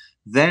deadlift.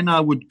 Then I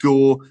would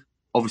go,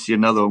 obviously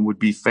another one would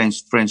be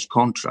French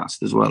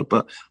contrast as well.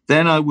 But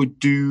then I would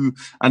do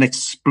an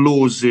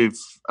explosive,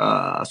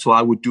 so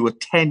I would do a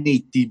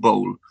 1080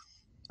 bowl,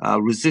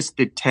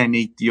 resisted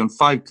 1080 on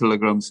 5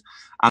 kilograms.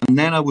 And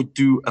then I would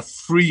do a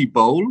free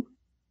bowl,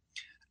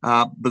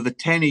 but the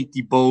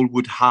 1080 bowl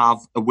would have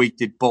a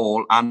weighted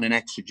ball and an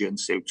exogen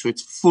suit. So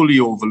it's fully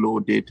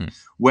overloaded,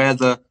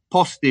 whether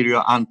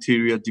posterior,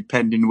 anterior,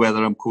 depending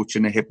whether I'm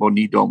coaching a hip or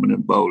knee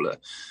dominant bowler.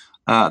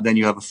 Then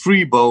you have a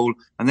free bowl,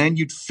 and then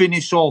you'd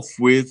finish off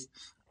with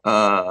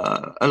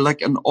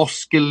like an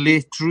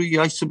oscillatory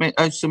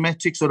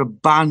isometrics or a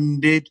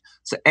banded.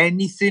 So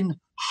anything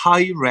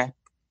high rep,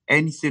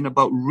 anything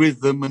about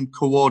rhythm and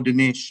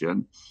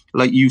coordination,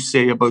 like you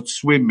say about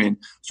swimming.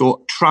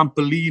 So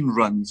trampoline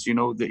runs, the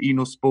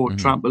Enosport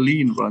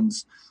trampoline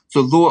runs.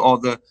 So those are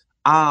the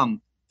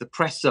arm, the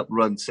press up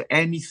runs. So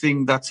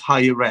anything that's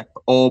high rep,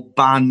 or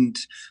band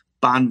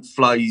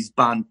flies,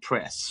 band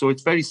press. So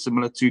it's very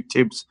similar to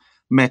Tibbs'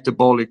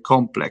 metabolic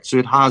complex. So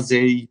it has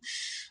a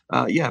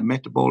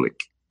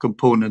metabolic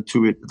component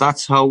to it.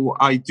 That's how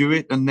I do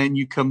it. And then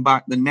you come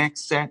back the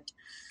next set,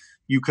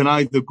 you can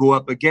either go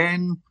up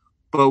again,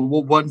 but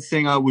one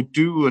thing I would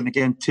do, and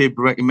again Tib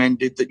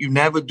recommended, that you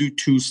never do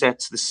 2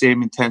 sets the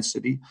same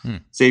intensity.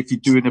 Say if you're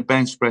doing a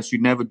bench press, you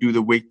never do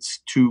the weights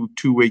two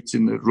weights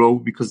in a row,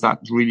 because that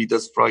really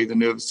does fry the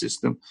nervous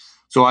system.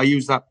 So I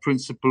use that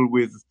principle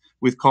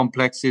with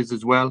complexes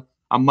as well.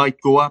 I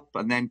might go up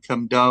and then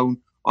come down,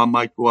 I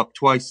might go up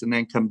twice and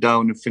then come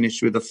down and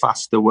finish with a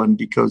faster one,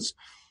 because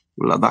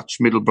that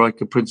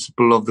Schmidl-Breiker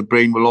principle of the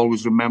brain will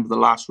always remember the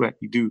last rep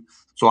you do.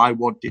 So I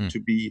want it to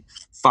be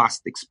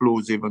fast,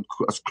 explosive, and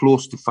as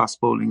close to fast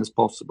bowling as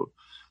possible.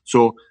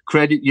 So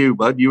credit you,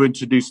 bud. You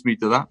introduced me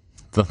to that.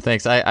 Well,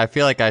 thanks. I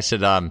feel like I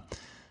should.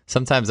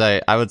 Sometimes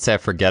I would say I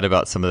forget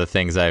about some of the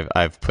things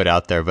I've put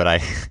out there,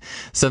 but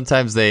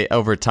sometimes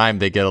over time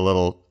they get a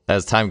little.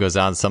 As time goes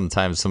on,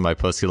 sometimes some of my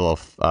posts get a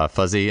little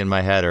fuzzy in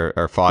my head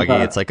or foggy.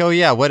 It's like, oh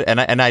yeah, what?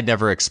 And I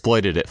never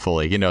exploited it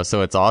fully,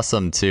 So it's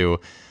awesome to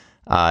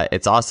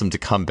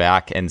come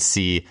back and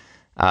see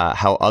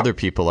how other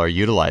people are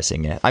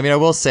utilizing it. I mean, I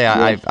will say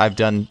I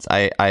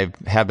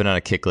have been on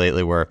a kick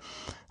lately where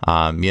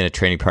me and a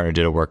training partner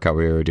did a workout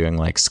where we were doing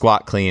like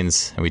squat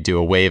cleans, and we do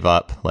a wave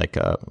up, like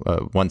a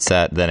one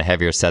set, then a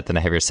heavier set, then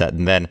a heavier set,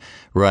 and then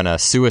run a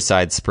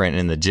suicide sprint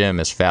in the gym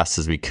as fast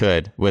as we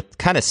could, with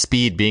kind of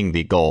speed being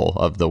the goal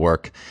of the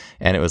work.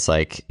 And it was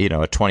like, a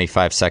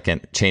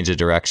 25-second change of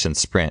direction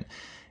sprint,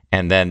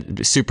 and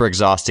then super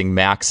exhausting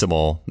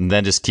maximal, and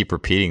then just keep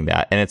repeating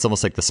that. And it's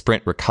almost like the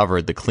sprint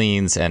recovered the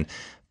cleans,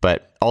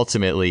 but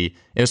ultimately,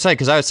 it was funny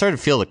because I was starting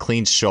to feel the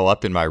cleans show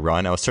up in my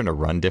run. I was starting to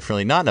run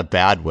differently, not in a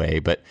bad way,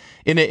 but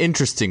in an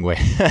interesting way.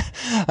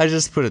 I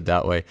just put it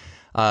that way.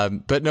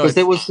 But no,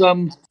 there was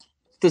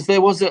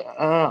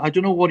I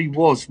don't know what he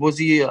was. Was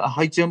he a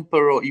high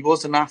jumper, or he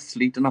was an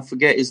athlete, and I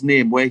forget his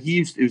name, where he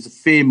was a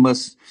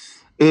famous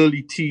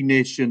early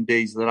T-Nation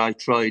days that I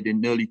tried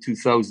in early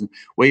 2000,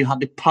 where you had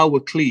to power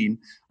clean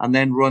and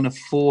then run a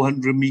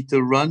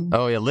 400-meter run.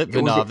 Oh yeah,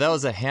 Litvinov. That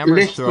was a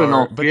hammer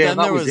thrower. But then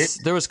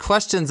there was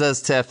questions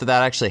as to if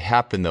that actually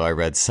happened, though. I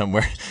read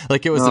somewhere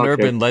like it was an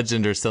urban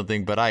legend or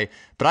something. But I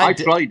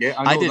tried it.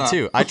 I did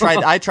too. I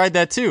tried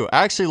that too.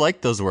 I actually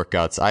liked those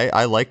workouts.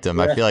 I liked them.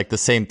 Yeah. I feel like the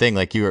same thing.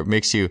 Like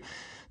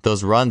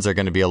those runs are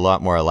going to be a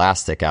lot more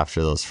elastic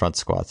after those front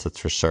squats. That's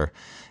for sure.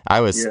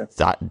 I was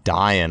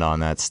dying on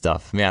that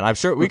stuff, man. I'm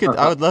sure we could.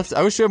 I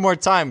wish we had more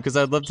time because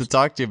I'd love to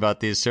talk to you about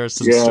these. Share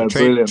some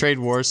trade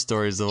war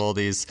stories of all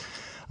these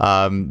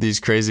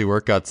crazy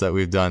workouts that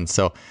we've done.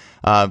 So,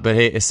 but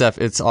hey, Steph,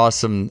 it's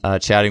awesome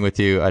chatting with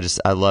you.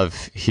 I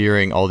love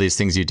hearing all these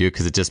things you do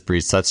because it just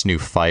breathes such new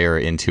fire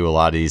into a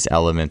lot of these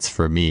elements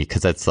for me.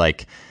 Because it's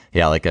like,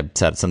 like I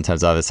said,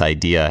 sometimes I have this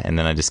idea and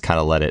then I just kind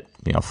of let it,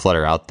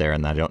 flutter out there,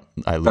 and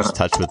I lose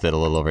touch with it a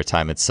little over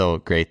time. It's so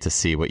great to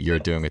see what you're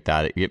doing with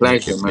that. It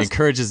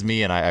encourages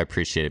me, and I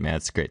appreciate it, man.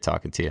 It's great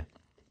talking to you.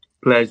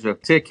 Pleasure.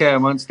 Take care,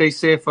 man. Stay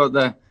safe out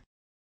there.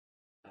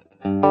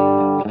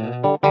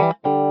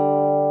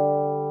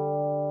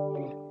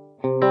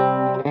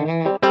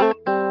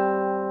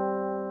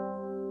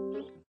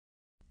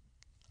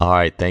 All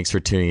right, thanks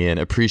for tuning in.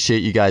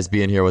 Appreciate you guys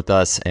being here with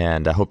us,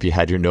 and I hope you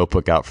had your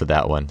notebook out for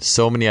that one.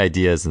 So many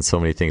ideas and so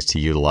many things to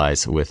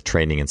utilize with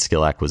training and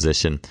skill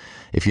acquisition.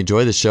 If you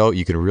enjoy the show,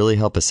 you can really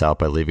help us out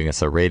by leaving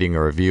us a rating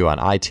or review on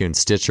iTunes,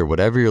 Stitcher,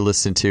 whatever you're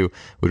listening to.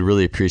 We'd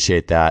really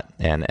appreciate that.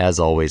 And as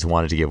always,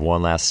 wanted to give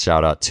one last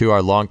shout out to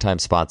our longtime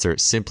sponsor,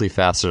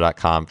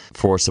 simplyfaster.com,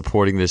 for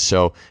supporting this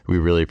show. We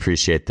really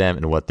appreciate them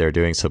and what they're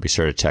doing, so be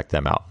sure to check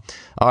them out.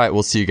 All right,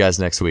 we'll see you guys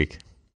next week.